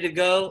everyone's ready to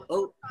go.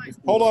 Oh,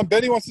 Hold on.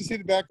 Betty wants to see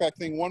the backpack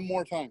thing one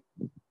more time.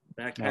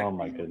 backpack. Oh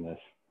my goodness.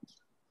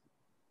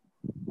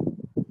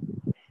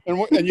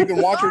 And you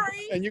can watch her.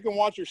 And you can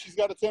watch her. She's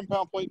got a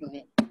 10-pound plate in her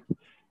hand.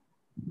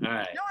 All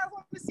right. No, I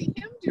want to see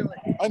him do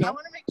it. I know. I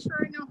want to make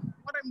sure I know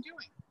what I'm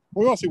doing.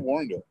 We want to see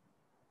Warren do it.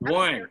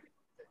 Warren,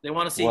 they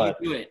want to see What?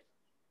 you do it.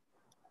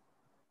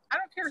 I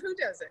don't care who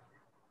does it.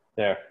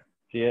 There.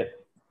 See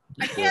it?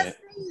 I can't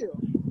see you.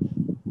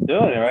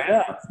 Doing it right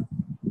now.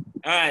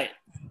 All right.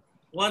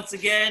 Once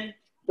again,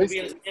 we'll be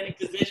in a standing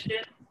position.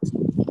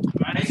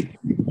 All right.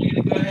 You're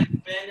going to go ahead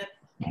and bend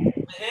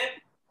the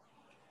hip.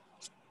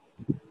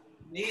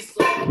 Knees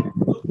slightly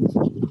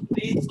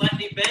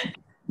bent.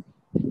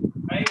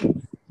 Right?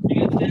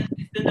 You're going to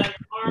extend out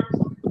your arms.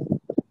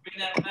 Bring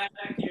that back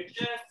to your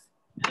chest.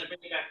 And then bring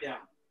it back down.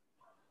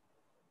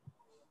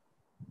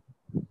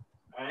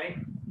 All right.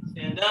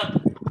 Stand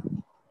up.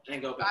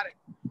 And go back. Got it.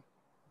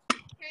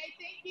 Okay,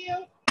 thank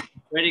you.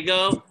 Ready to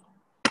go?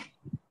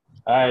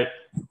 All right.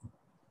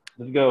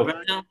 Let's go.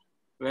 Brenda,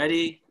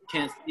 ready?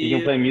 Can't see You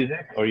can play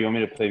music, or you want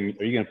me to play?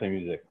 Are you gonna play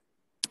music?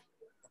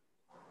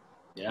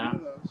 Yeah.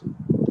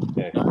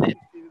 Okay.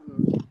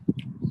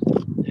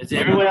 Is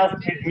Everyone else,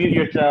 please mute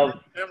yourselves.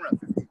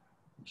 AMRAP.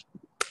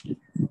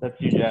 That's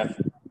you, Jeff.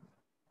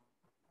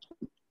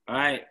 All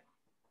right.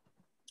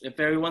 If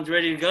everyone's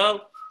ready to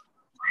go,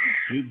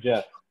 Mute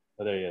Jeff.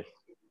 Oh, there he is.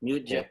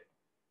 mute Jeff.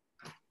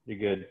 You're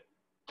good.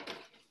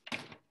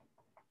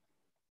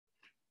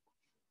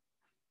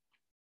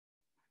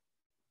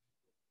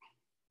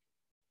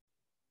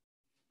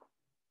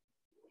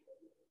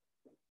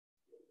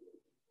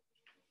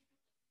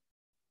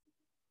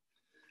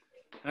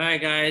 All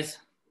right, guys.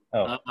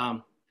 Oh.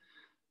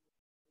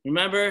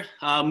 Remember,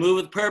 move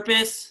with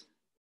purpose.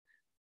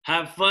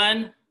 Have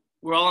fun.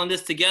 We're all in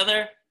this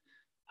together.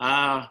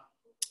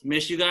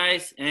 Miss you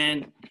guys,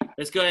 and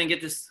let's go ahead and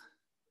get this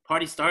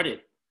party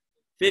started.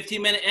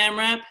 15-minute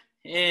AMRAP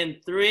in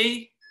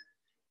 3,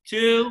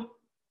 2,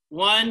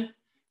 1,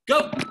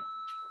 go.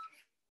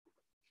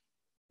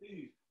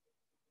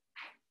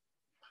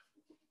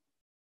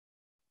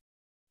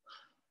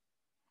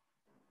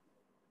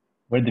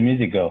 Where'd the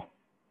music go?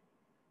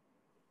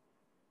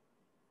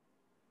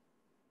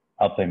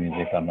 I'll play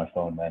music on my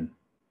phone then.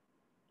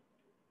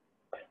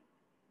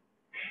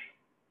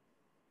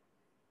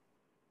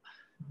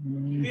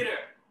 Computer,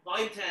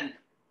 volume 10.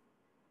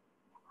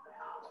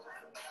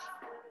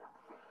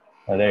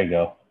 Oh, there you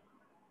go.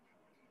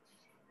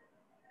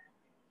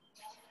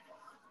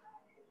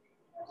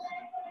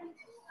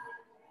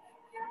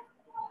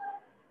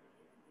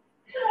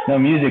 No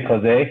music,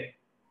 Jose.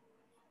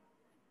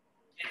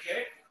 Can't hear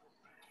it?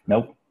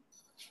 Nope.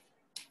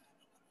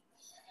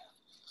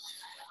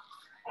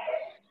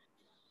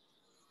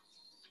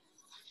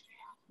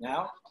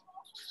 Now?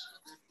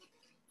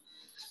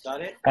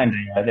 Got it? Kind of,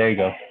 yeah, there you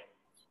go.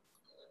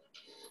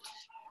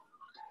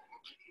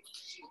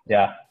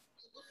 Yeah.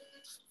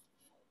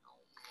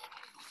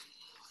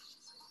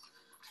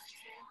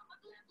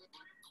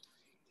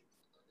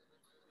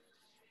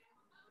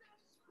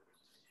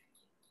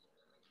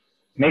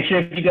 Make sure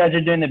if you guys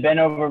are doing the bent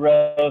over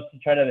rows to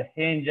try to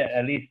hinge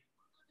at least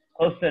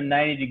close to a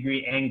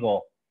 90-degree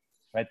angle,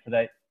 right? So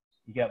that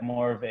you get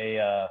more of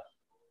a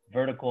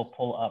vertical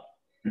pull up.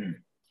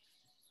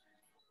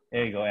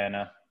 There you go,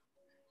 Anna.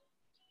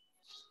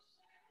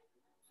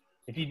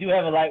 If you do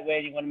have a light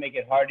weight, you want to make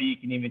it harder, you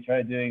can even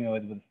try doing it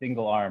with a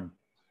single arm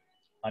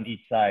on each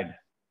side,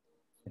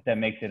 if that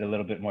makes it a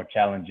little bit more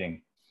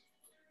challenging.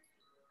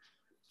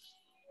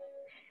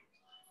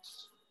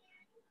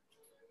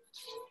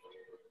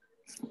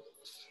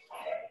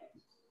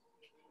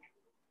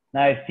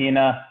 Nice,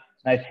 Tina.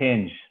 Nice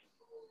hinge.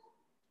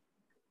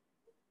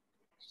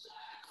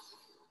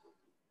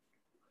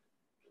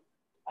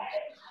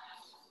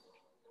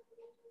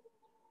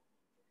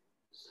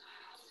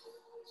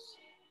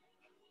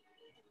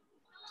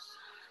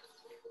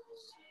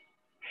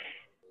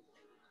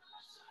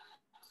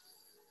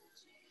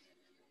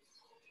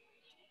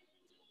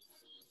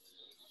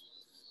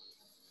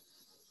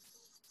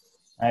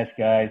 Nice,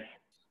 guys.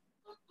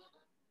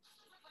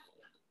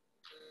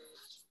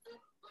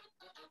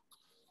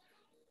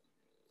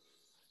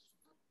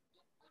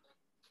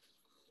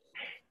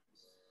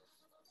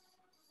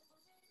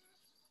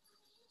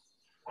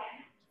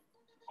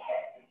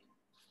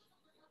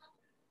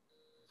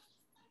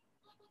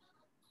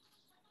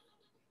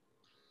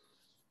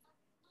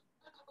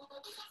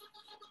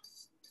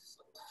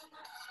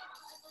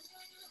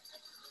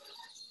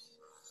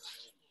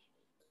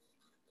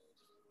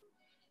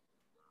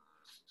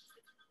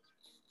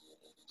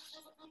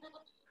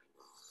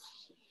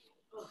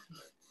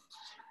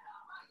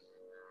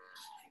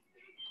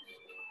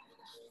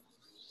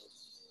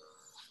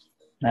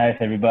 Nice,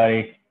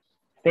 everybody.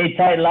 Stay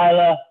tight,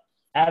 Lila.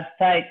 Abs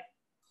tight.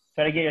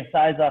 Try to get your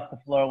thighs off the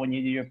floor when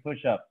you do your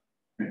push-up.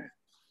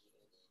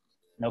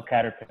 No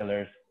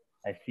caterpillars.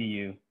 I see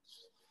you.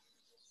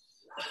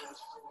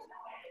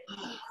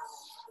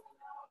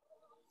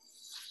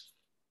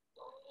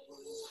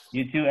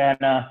 You too,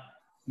 Anna.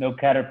 No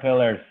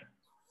caterpillars.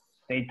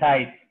 Stay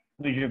tight.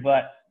 Squeeze your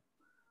butt.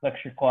 Flex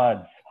your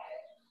quads.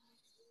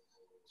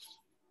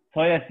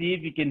 Toya, see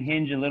if you can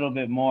hinge a little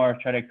bit more.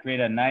 Try to create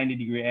a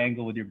 90-degree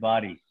angle with your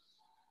body.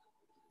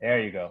 There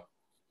you go.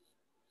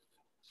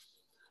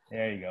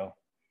 There you go.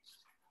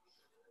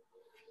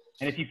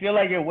 And if you feel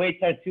like your weights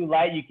are too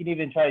light, you can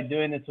even try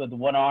doing this with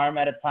one arm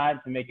at a time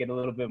to make it a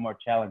little bit more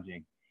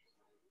challenging.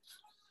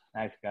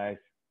 Nice, guys.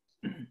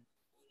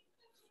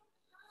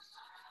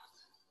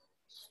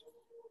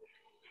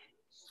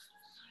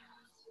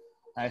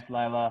 Nice,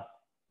 Lila.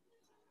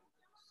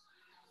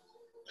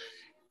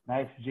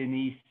 Nice,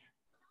 Janice,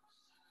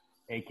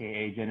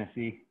 AKA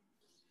Genesee.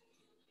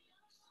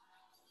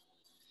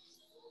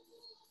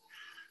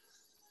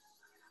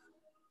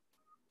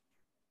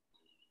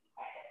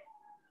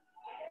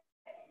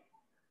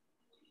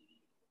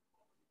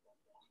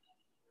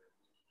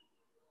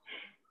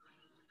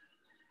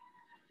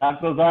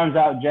 Knock those arms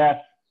out, Jeff.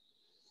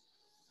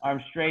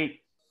 Arms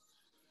straight.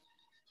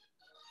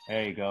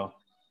 There you go.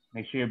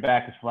 Make sure your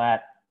back is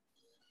flat.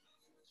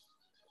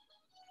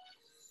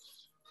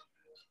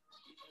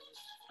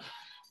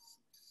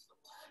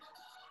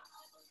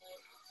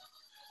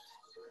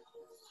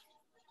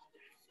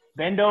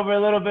 Bend over a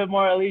little bit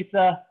more,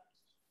 Elisa.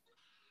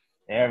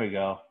 There we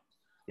go.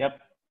 Yep.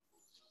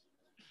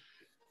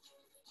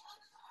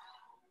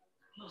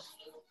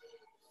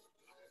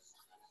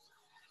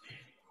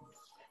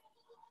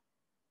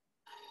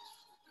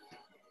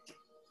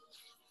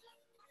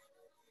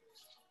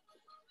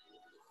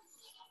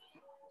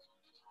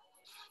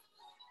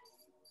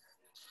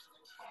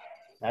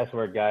 Nice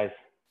work, guys.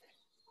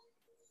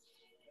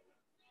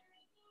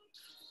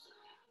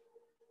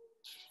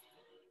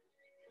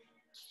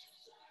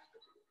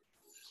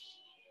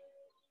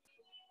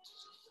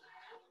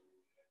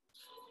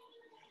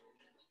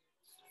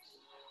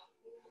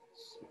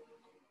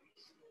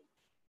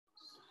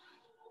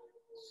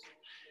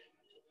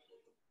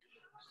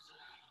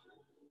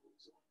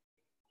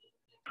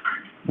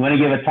 You want to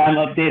give a time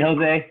update,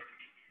 Jose?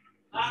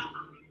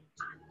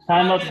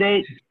 Time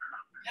update?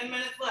 10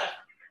 minutes left.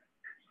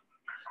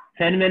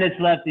 10 minutes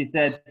left, he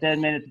said.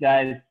 10 minutes,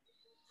 guys.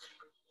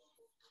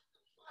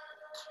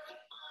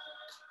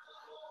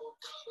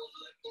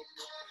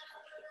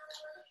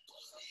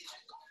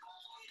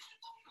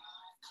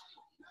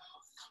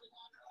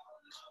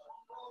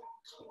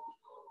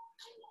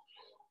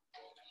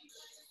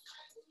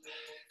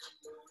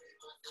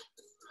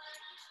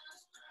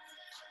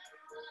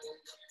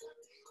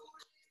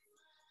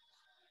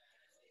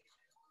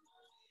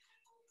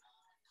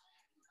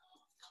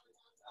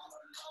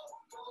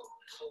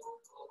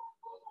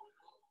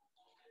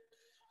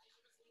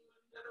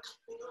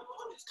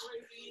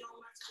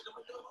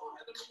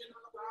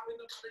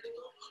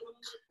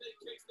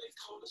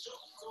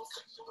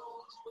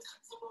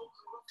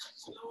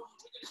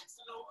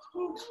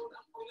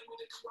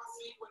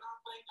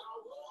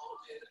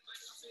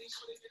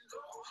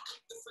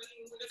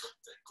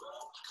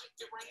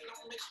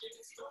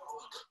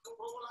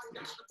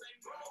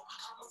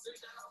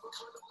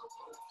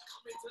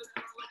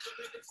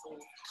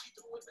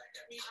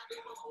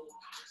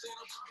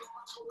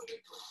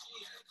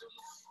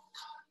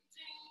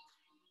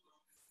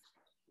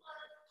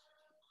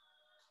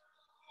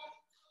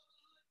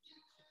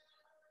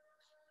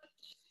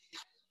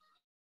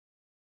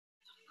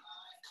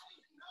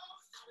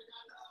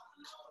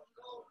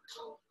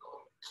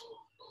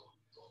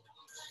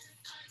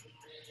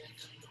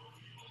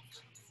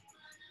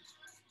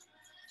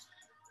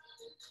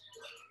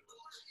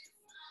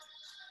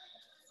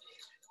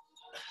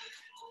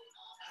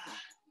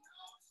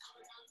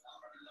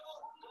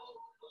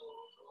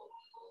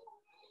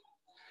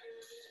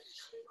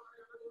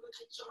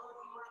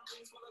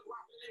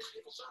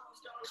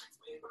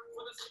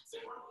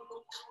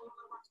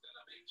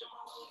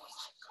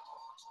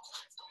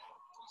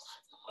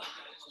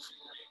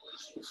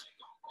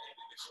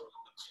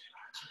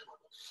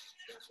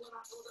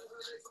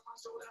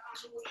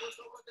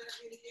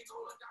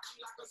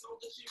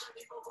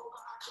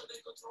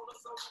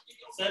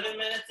 7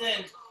 minutes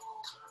in.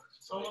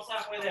 Almost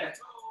halfway there.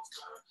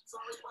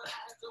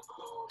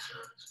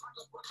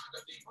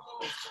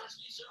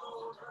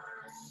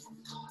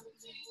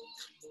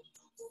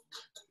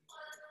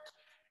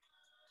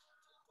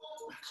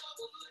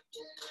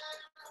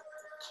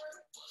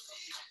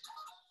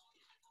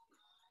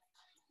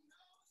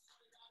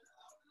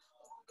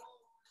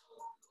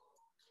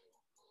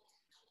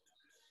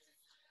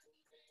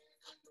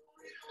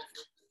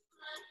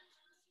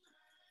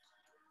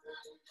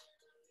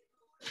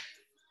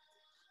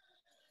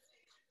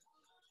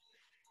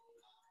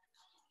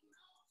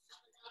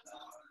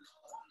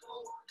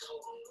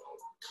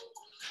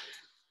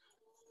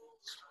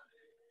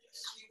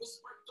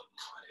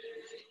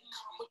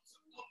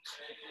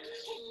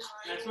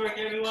 Nice work,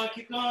 everyone.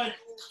 Keep going.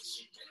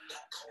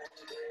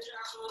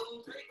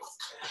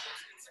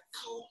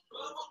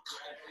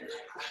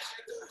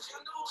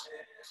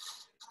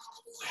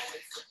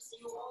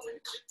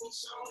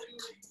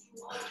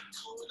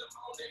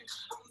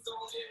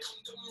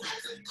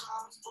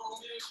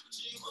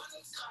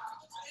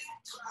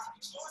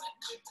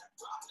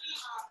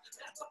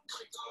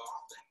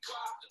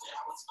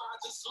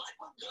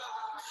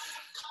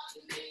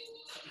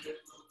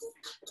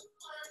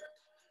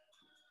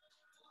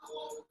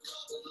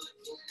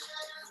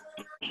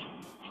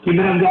 Keep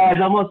it up, guys.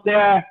 Almost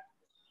there.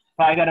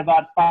 Probably got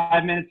about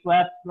 5 minutes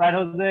left, right,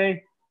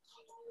 Jose?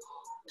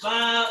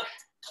 About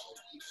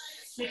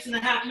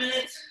 6.5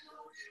 minutes.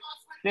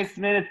 6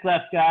 minutes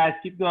left, guys.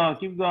 Keep going,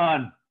 keep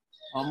going.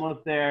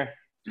 Almost there.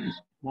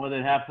 More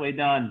than halfway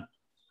done.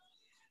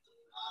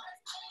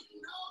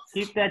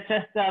 Keep that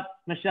chest up,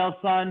 Michelle's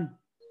son.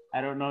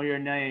 I don't know your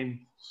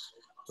name,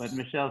 but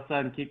Michelle's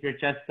son, keep your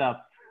chest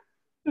up.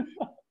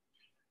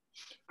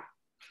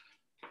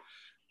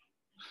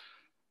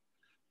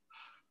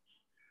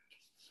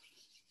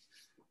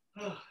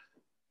 Good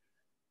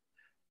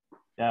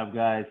job,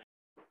 guys.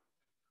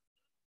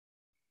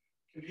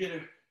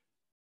 Computer,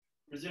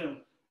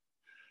 resume.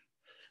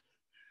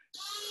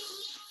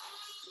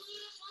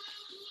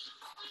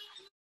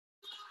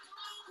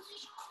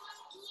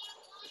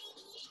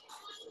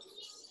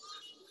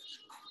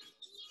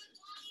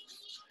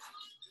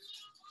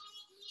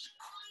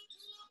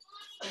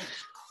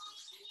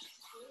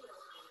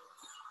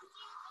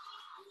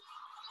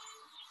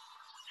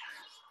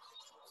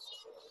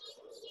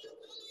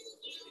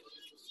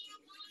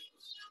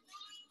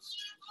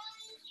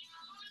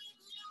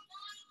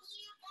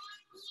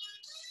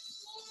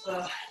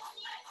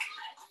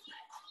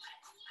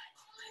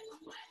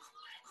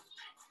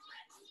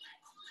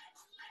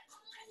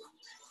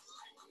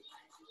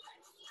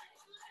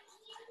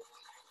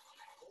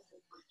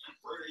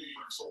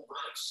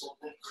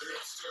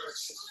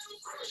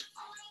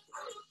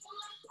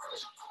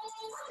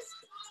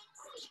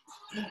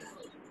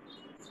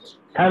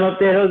 Time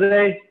update,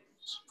 Jose.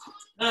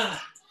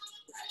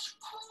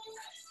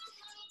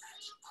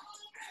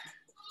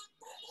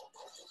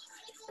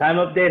 Time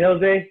update,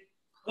 Jose.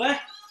 What?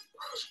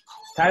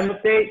 Time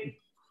update.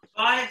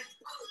 5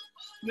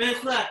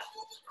 minutes left.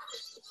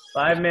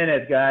 5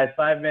 minutes, guys.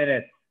 5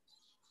 minutes.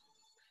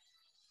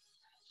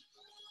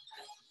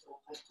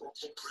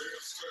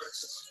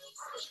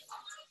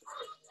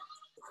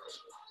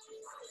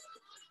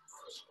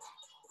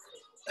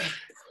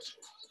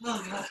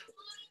 Oh, God.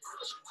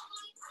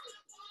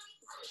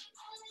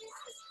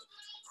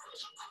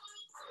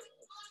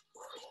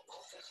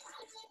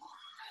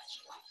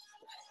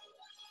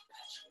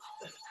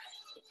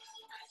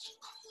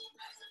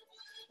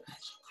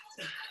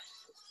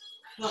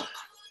 Oh.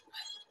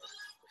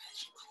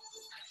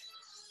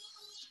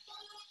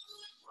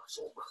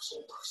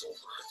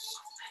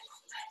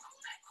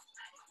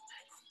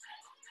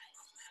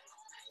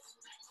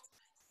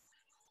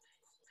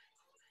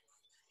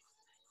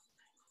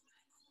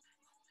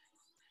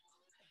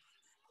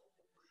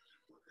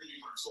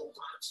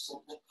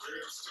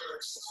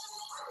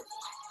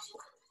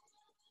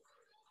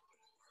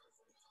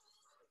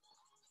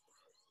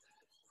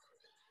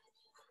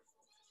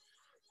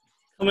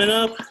 Coming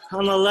up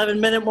on the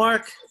 11-minute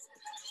mark.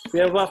 We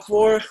have about a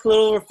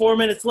little over 4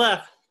 minutes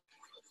left.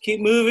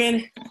 Keep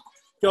moving.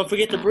 Don't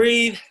forget to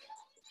breathe.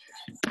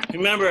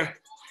 Remember,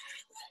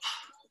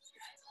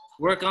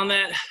 work on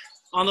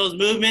those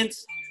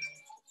movements.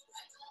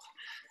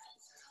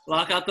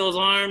 Lock out those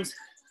arms.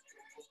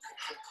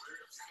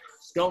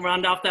 Don't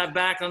round off that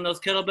back on those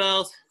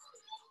kettlebells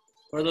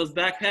or those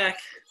backpack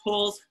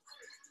pulls.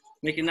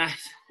 Make it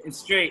nice and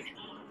straight.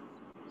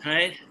 All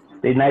right?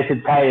 Stay nice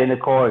and tight in the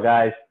core,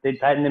 guys. Stay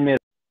tight in the middle.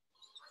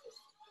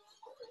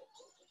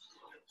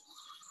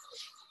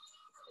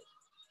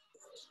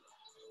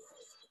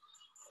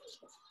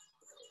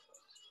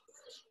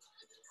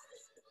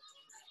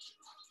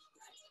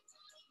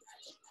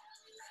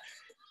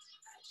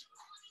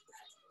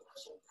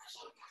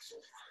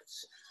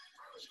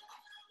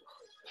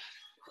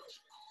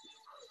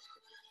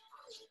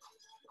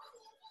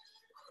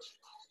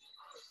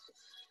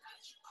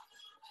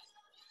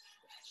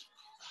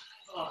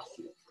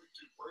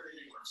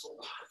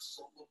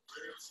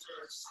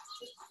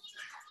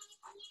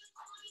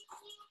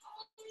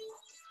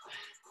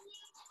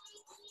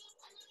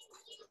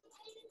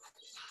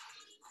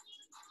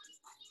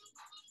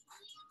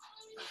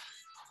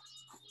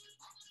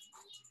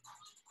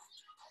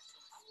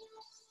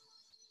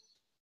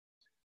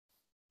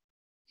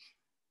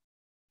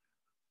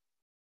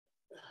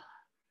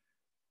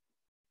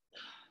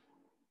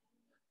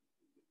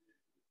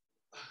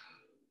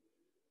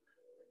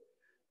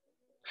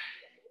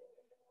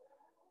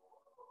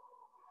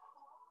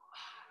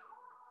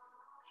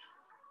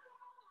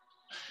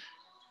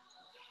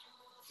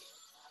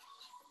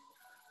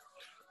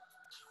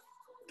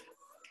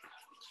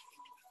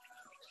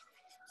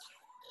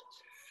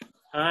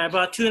 All right,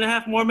 about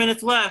 2.5 more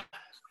minutes left.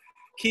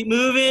 Keep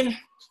moving.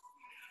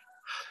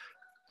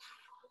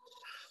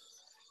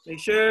 Make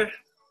sure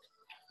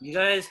you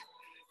guys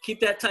keep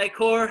that tight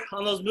core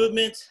on those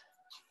movements.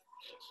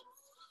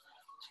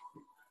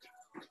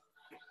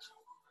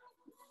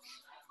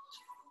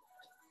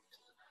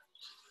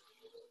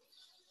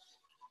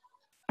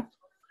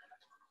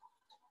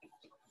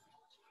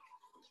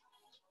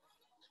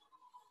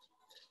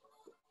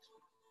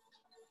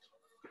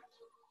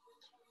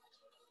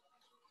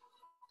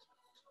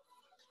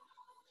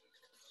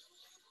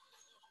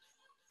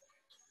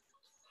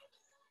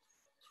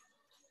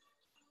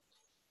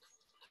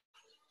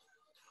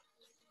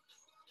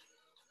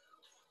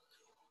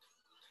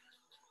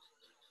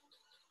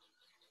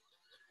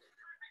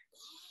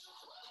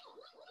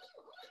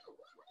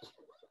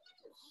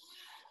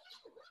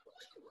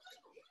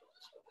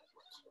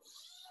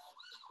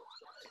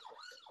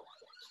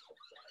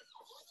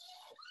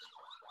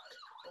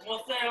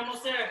 Almost there,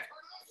 almost there.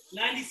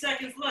 90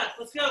 seconds left,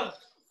 let's go.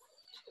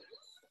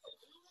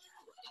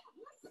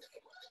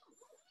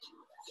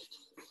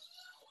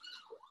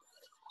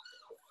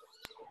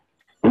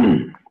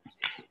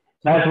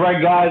 Nice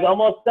work, guys.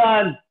 Almost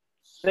done.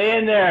 Stay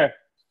in there.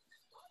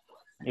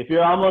 If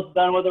you're almost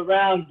done with a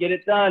round, get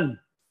it done.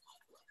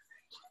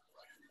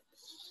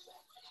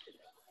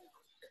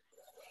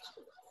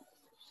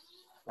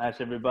 Nice,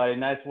 everybody.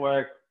 Nice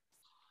work.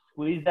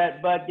 Squeeze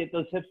that butt. Get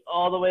those hips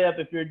all the way up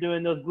if you're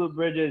doing those glute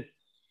bridges.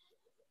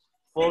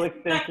 Full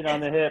extension on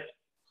the hips.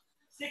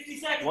 60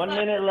 seconds 1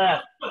 minute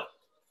left.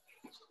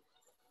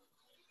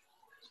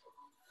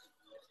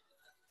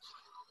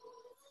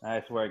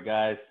 Nice work,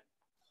 guys.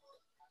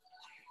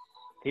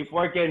 Keep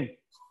working.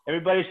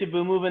 Everybody should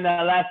be moving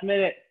that last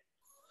minute.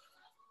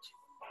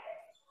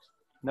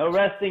 No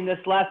resting this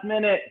last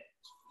minute.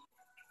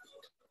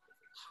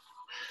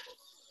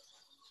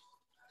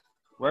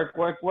 Work,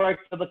 work, work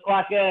till the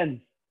clock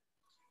ends.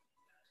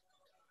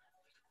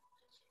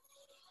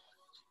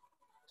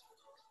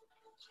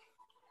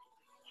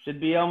 Should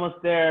be almost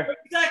there.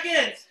 30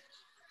 seconds.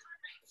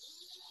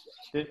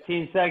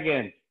 15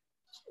 seconds.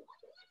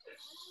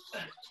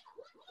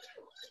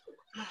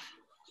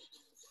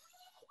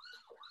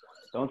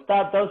 Don't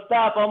stop, don't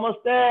stop. Almost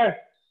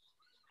there.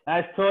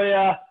 Nice,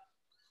 Toya.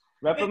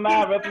 Rep them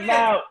out, rep them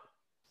out.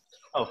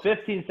 Oh,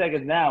 15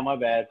 seconds now. My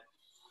bad.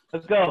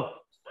 Let's go.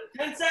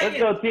 10 seconds. Let's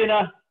go,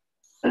 Tina.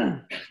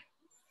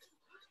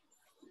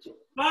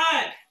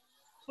 5,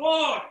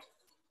 4,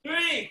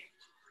 3,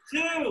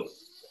 2,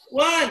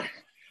 1.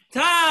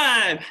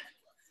 Time.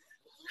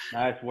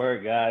 Nice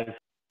work, guys.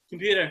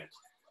 Computer,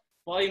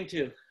 volume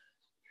 2.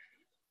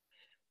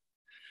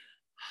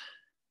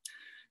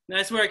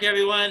 Nice work,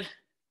 everyone.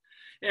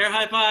 Air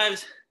high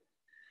fives.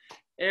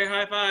 Air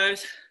high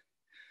fives.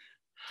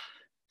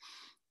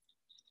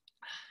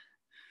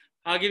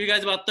 I'll give you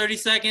guys about 30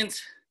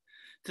 seconds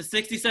to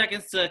 60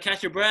 seconds to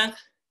catch your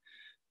breath.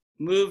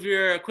 Move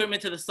your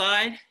equipment to the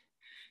side.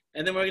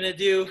 And then we're gonna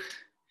do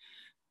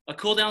a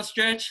cool down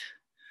stretch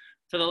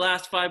for the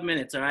last 5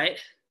 minutes, all right?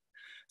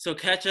 So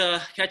catch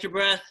your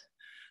breath,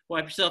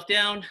 wipe yourself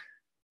down,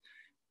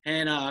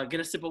 and get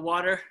a sip of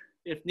water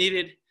if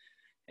needed.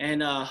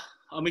 And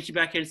I'll meet you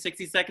back here in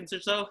 60 seconds or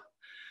so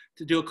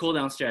to do a cool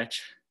down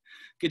stretch.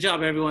 Good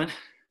job, everyone.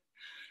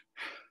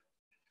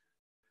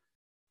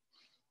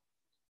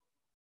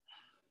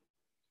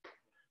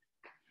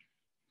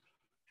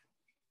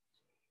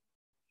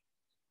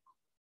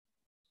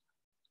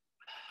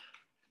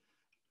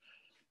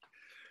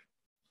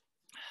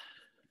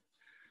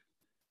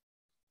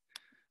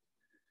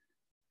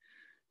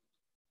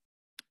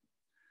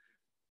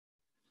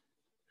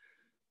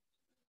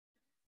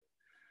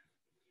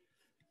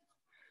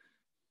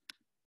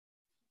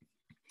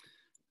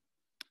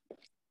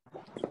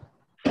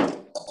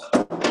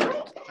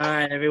 All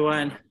right,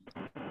 everyone.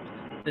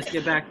 Let's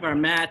get back to our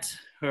mat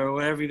or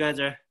wherever you guys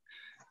are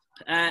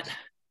at.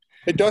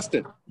 Hey,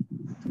 Dustin.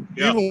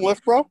 Yeah. You even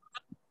lift, bro?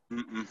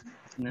 Mm-mm.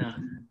 No.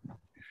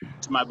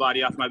 It's my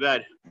body off my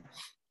bed.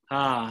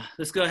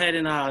 Let's go ahead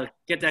and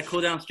get that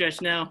cool down stretch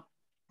now.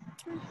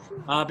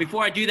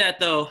 Before I do that,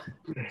 though,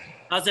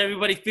 how's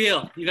everybody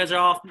feel? You guys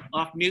are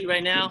off mute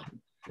right now.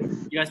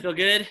 You guys feel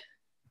good?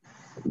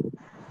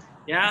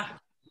 Yeah?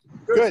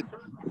 Good.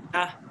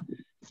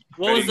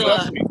 What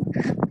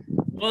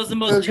was the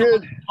most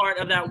challenging part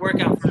of that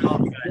workout for all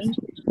of you guys?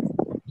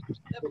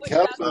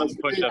 kettlebells.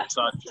 Push-ups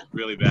suck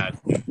really bad.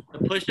 The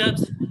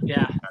push-ups,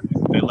 yeah.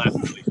 They left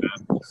really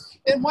fast.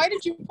 Then why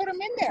did you put them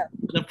in there?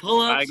 The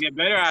pull-ups, I get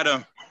better at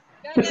them.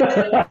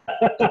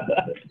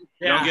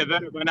 yeah. Don't get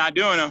better by not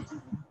doing them.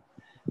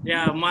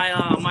 Yeah,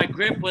 my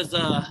grip was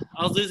I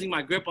was losing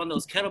my grip on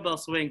those kettlebell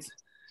swings.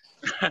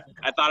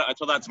 I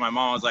told that to my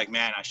mom. I was like,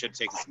 man, I should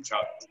take some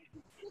chalk.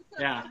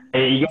 Yeah.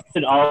 Hey, you guys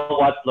should all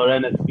watch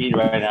Lorena's feed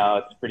right now.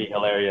 It's pretty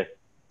hilarious.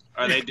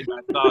 Or I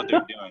saw what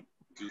they're doing.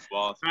 Goofballs.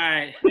 All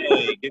right.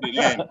 Hey, get it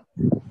in.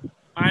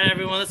 All right,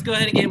 everyone. Let's go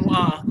ahead and get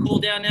cool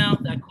down now.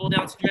 That cool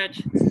down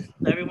stretch.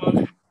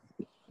 Everyone,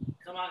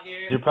 come out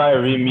here. You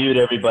probably remute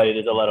everybody.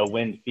 There's a lot of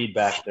wind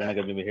feedback. They're not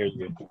gonna be able to hear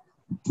you.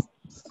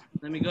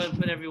 Let me go ahead and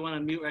put everyone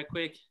on mute right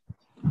quick.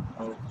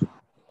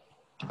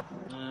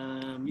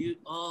 Mute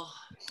all.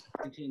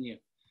 Continue.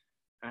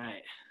 All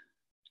right.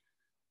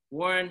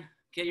 Warren,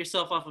 get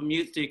yourself off of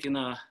mute so you can.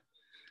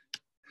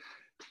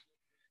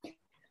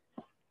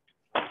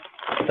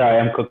 Sorry,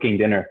 I'm cooking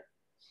dinner.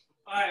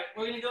 All right,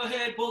 we're gonna go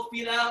ahead, both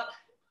feet out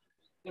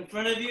in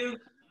front of you.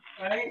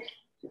 All right.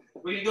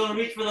 We're gonna go and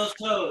reach for those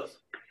toes.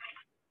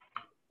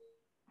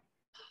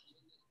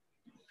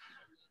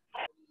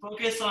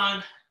 Focus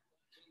on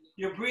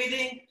your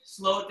breathing.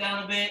 Slow it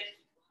down a bit.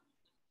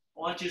 I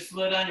want you to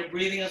slow down your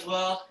breathing as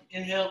well.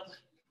 Inhale.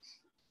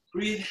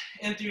 Breathe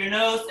in through your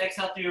nose.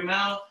 Exhale through your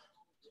mouth.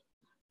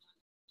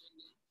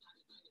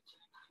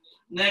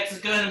 Next,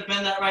 let's go ahead and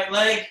bend that right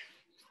leg.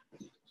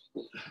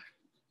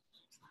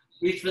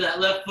 Reach for that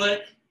left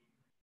foot.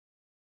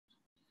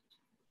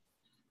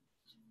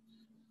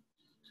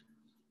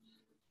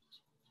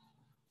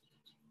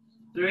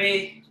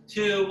 Three,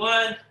 two,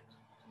 one.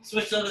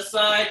 Switch to the other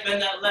side,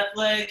 bend that left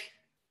leg.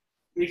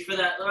 Reach for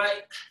that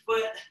right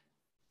foot.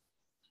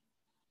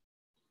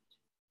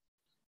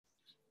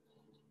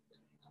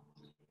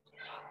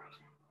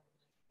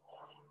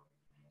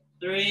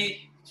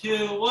 Three,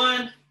 two,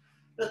 one.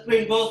 Let's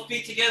bring both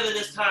feet together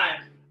this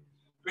time.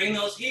 Bring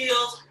those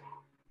heels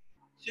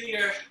to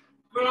your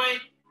groin,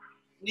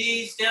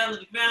 knees down to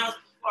the ground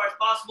as far as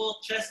possible,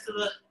 chest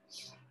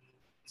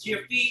to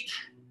your feet,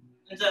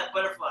 into that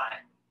butterfly.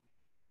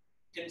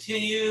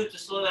 Continue to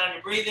slow down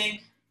your breathing.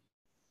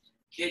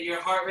 Get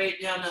your heart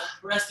rate down to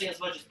resting as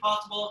much as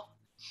possible.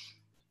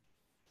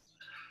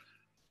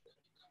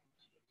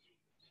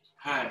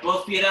 All right,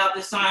 both feet out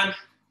this time.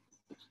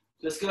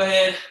 Let's go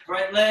ahead,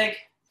 right leg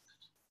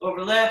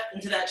over left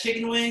into that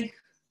chicken wing.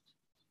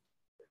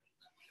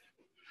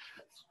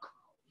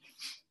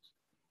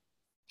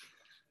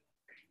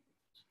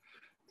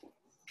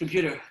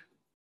 Computer,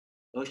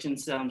 Ocean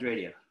Sounds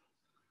Radio.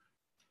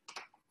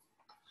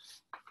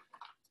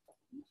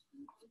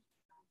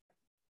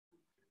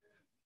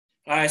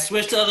 All right,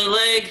 switch to the other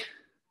leg.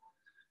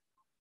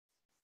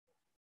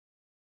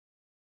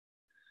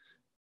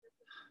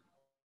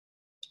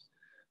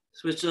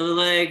 Switch to the other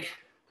leg.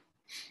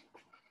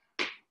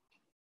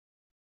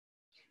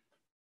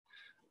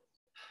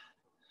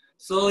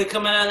 Slowly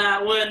come out of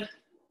that one. And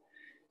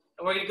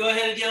we're gonna go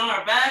ahead and get on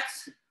our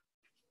backs.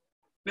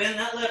 Bend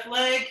that left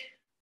leg.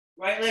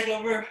 Right leg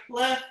over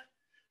left.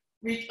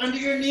 Reach under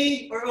your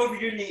knee or over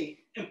your knee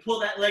and pull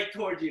that leg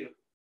towards you.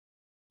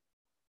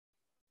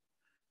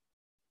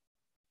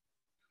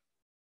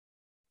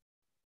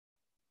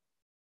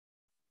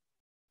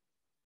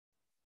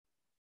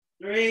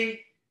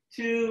 Three,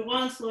 two,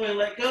 one. Slowly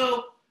let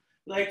go.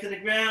 Leg to the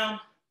ground,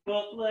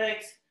 both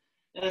legs,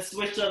 and then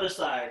switch to the other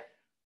side.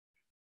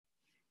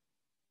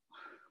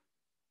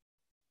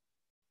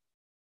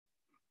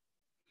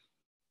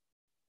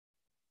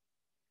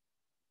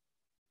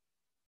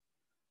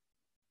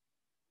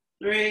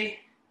 Three,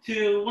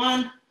 two,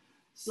 one.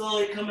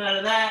 Slowly come out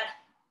of that.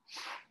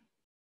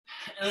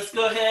 And let's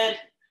go ahead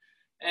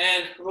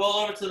and roll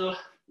over to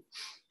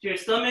your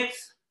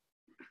stomachs.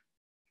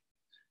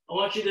 I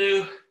want you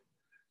to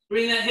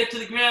bring that hip to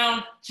the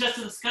ground, chest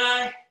to the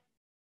sky,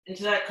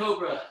 into that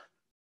cobra.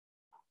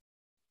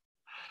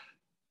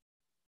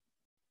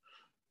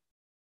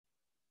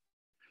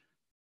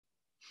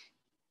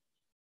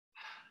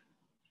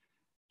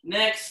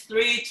 Next,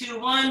 3, 2,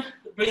 1.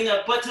 Bring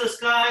that butt to the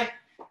sky.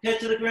 Head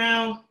to the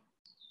ground,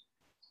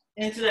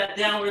 into that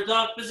downward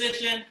dog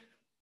position.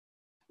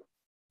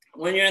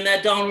 When you're in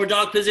that downward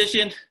dog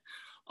position,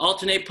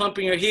 alternate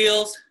pumping your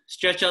heels,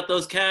 stretch out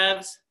those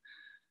calves.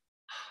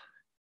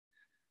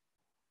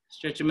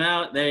 Stretch them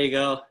out, there you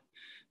go.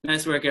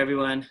 Nice work,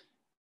 everyone.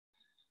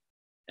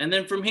 And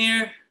then from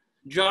here,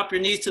 drop your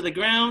knees to the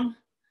ground,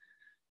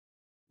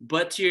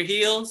 butt to your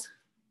heels,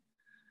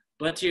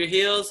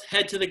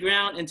 head to the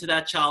ground into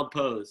that child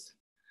pose.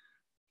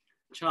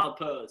 Child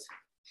pose.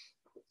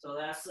 So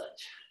that's such.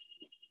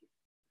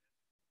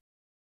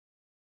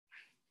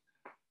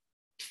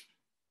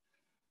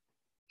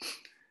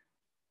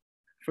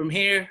 From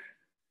here,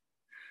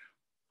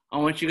 I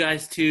want you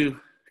guys to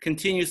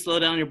continue to slow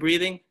down your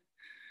breathing.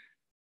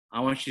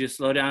 I want you to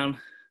slow down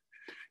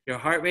your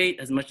heart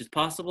rate as much as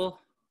possible.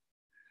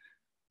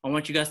 I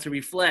want you guys to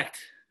reflect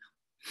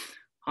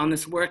on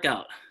this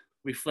workout,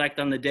 reflect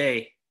on the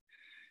day.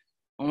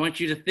 I want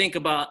you to think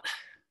about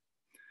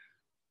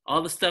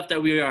all the stuff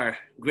that we are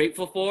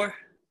grateful for,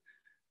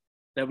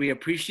 that we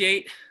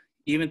appreciate,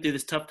 even through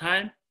this tough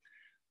time.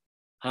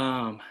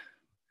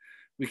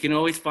 We can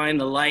always find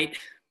the light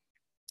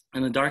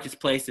in the darkest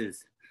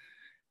places.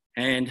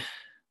 And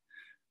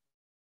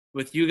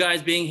with you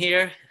guys being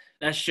here,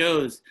 that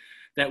shows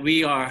that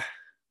we are,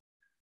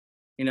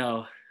 you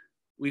know,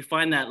 we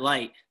find that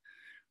light.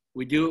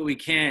 We do what we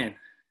can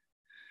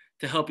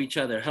to help each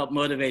other, help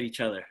motivate each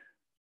other.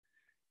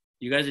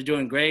 You guys are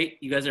doing great.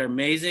 You guys are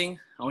amazing.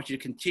 I want you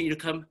to continue to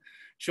come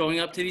showing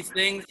up to these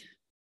things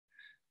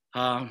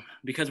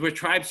because we're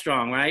tribe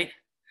strong, right?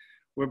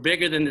 We're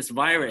bigger than this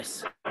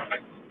virus.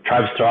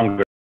 Tribe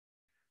stronger.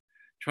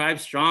 Tribe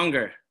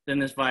stronger than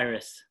this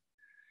virus.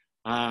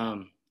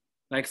 Like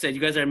I said,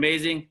 you guys are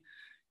amazing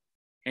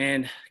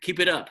and keep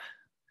it up.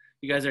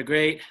 You guys are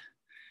great.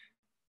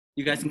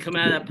 You guys can come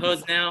out of that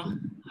pose now.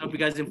 Hope you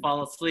guys didn't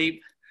fall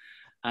asleep.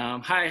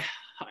 Hi,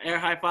 air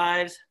high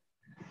fives.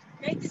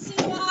 Great to see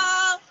you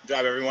all. Good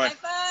job, everyone. High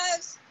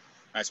fives.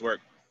 Nice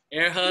work.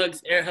 Air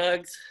hugs, air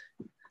hugs.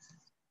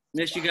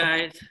 Miss you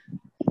guys.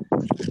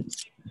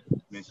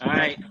 All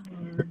right.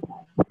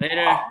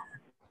 Later.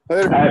 All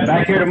right,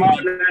 back here tomorrow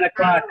at 9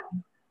 o'clock.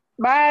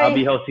 Bye. I'll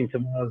be hosting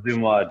tomorrow's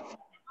ZoomWOD.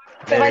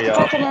 Say bye to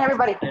Catherine and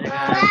everybody. Love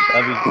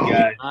you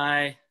guys.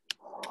 Bye.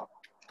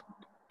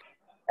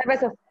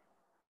 Bye.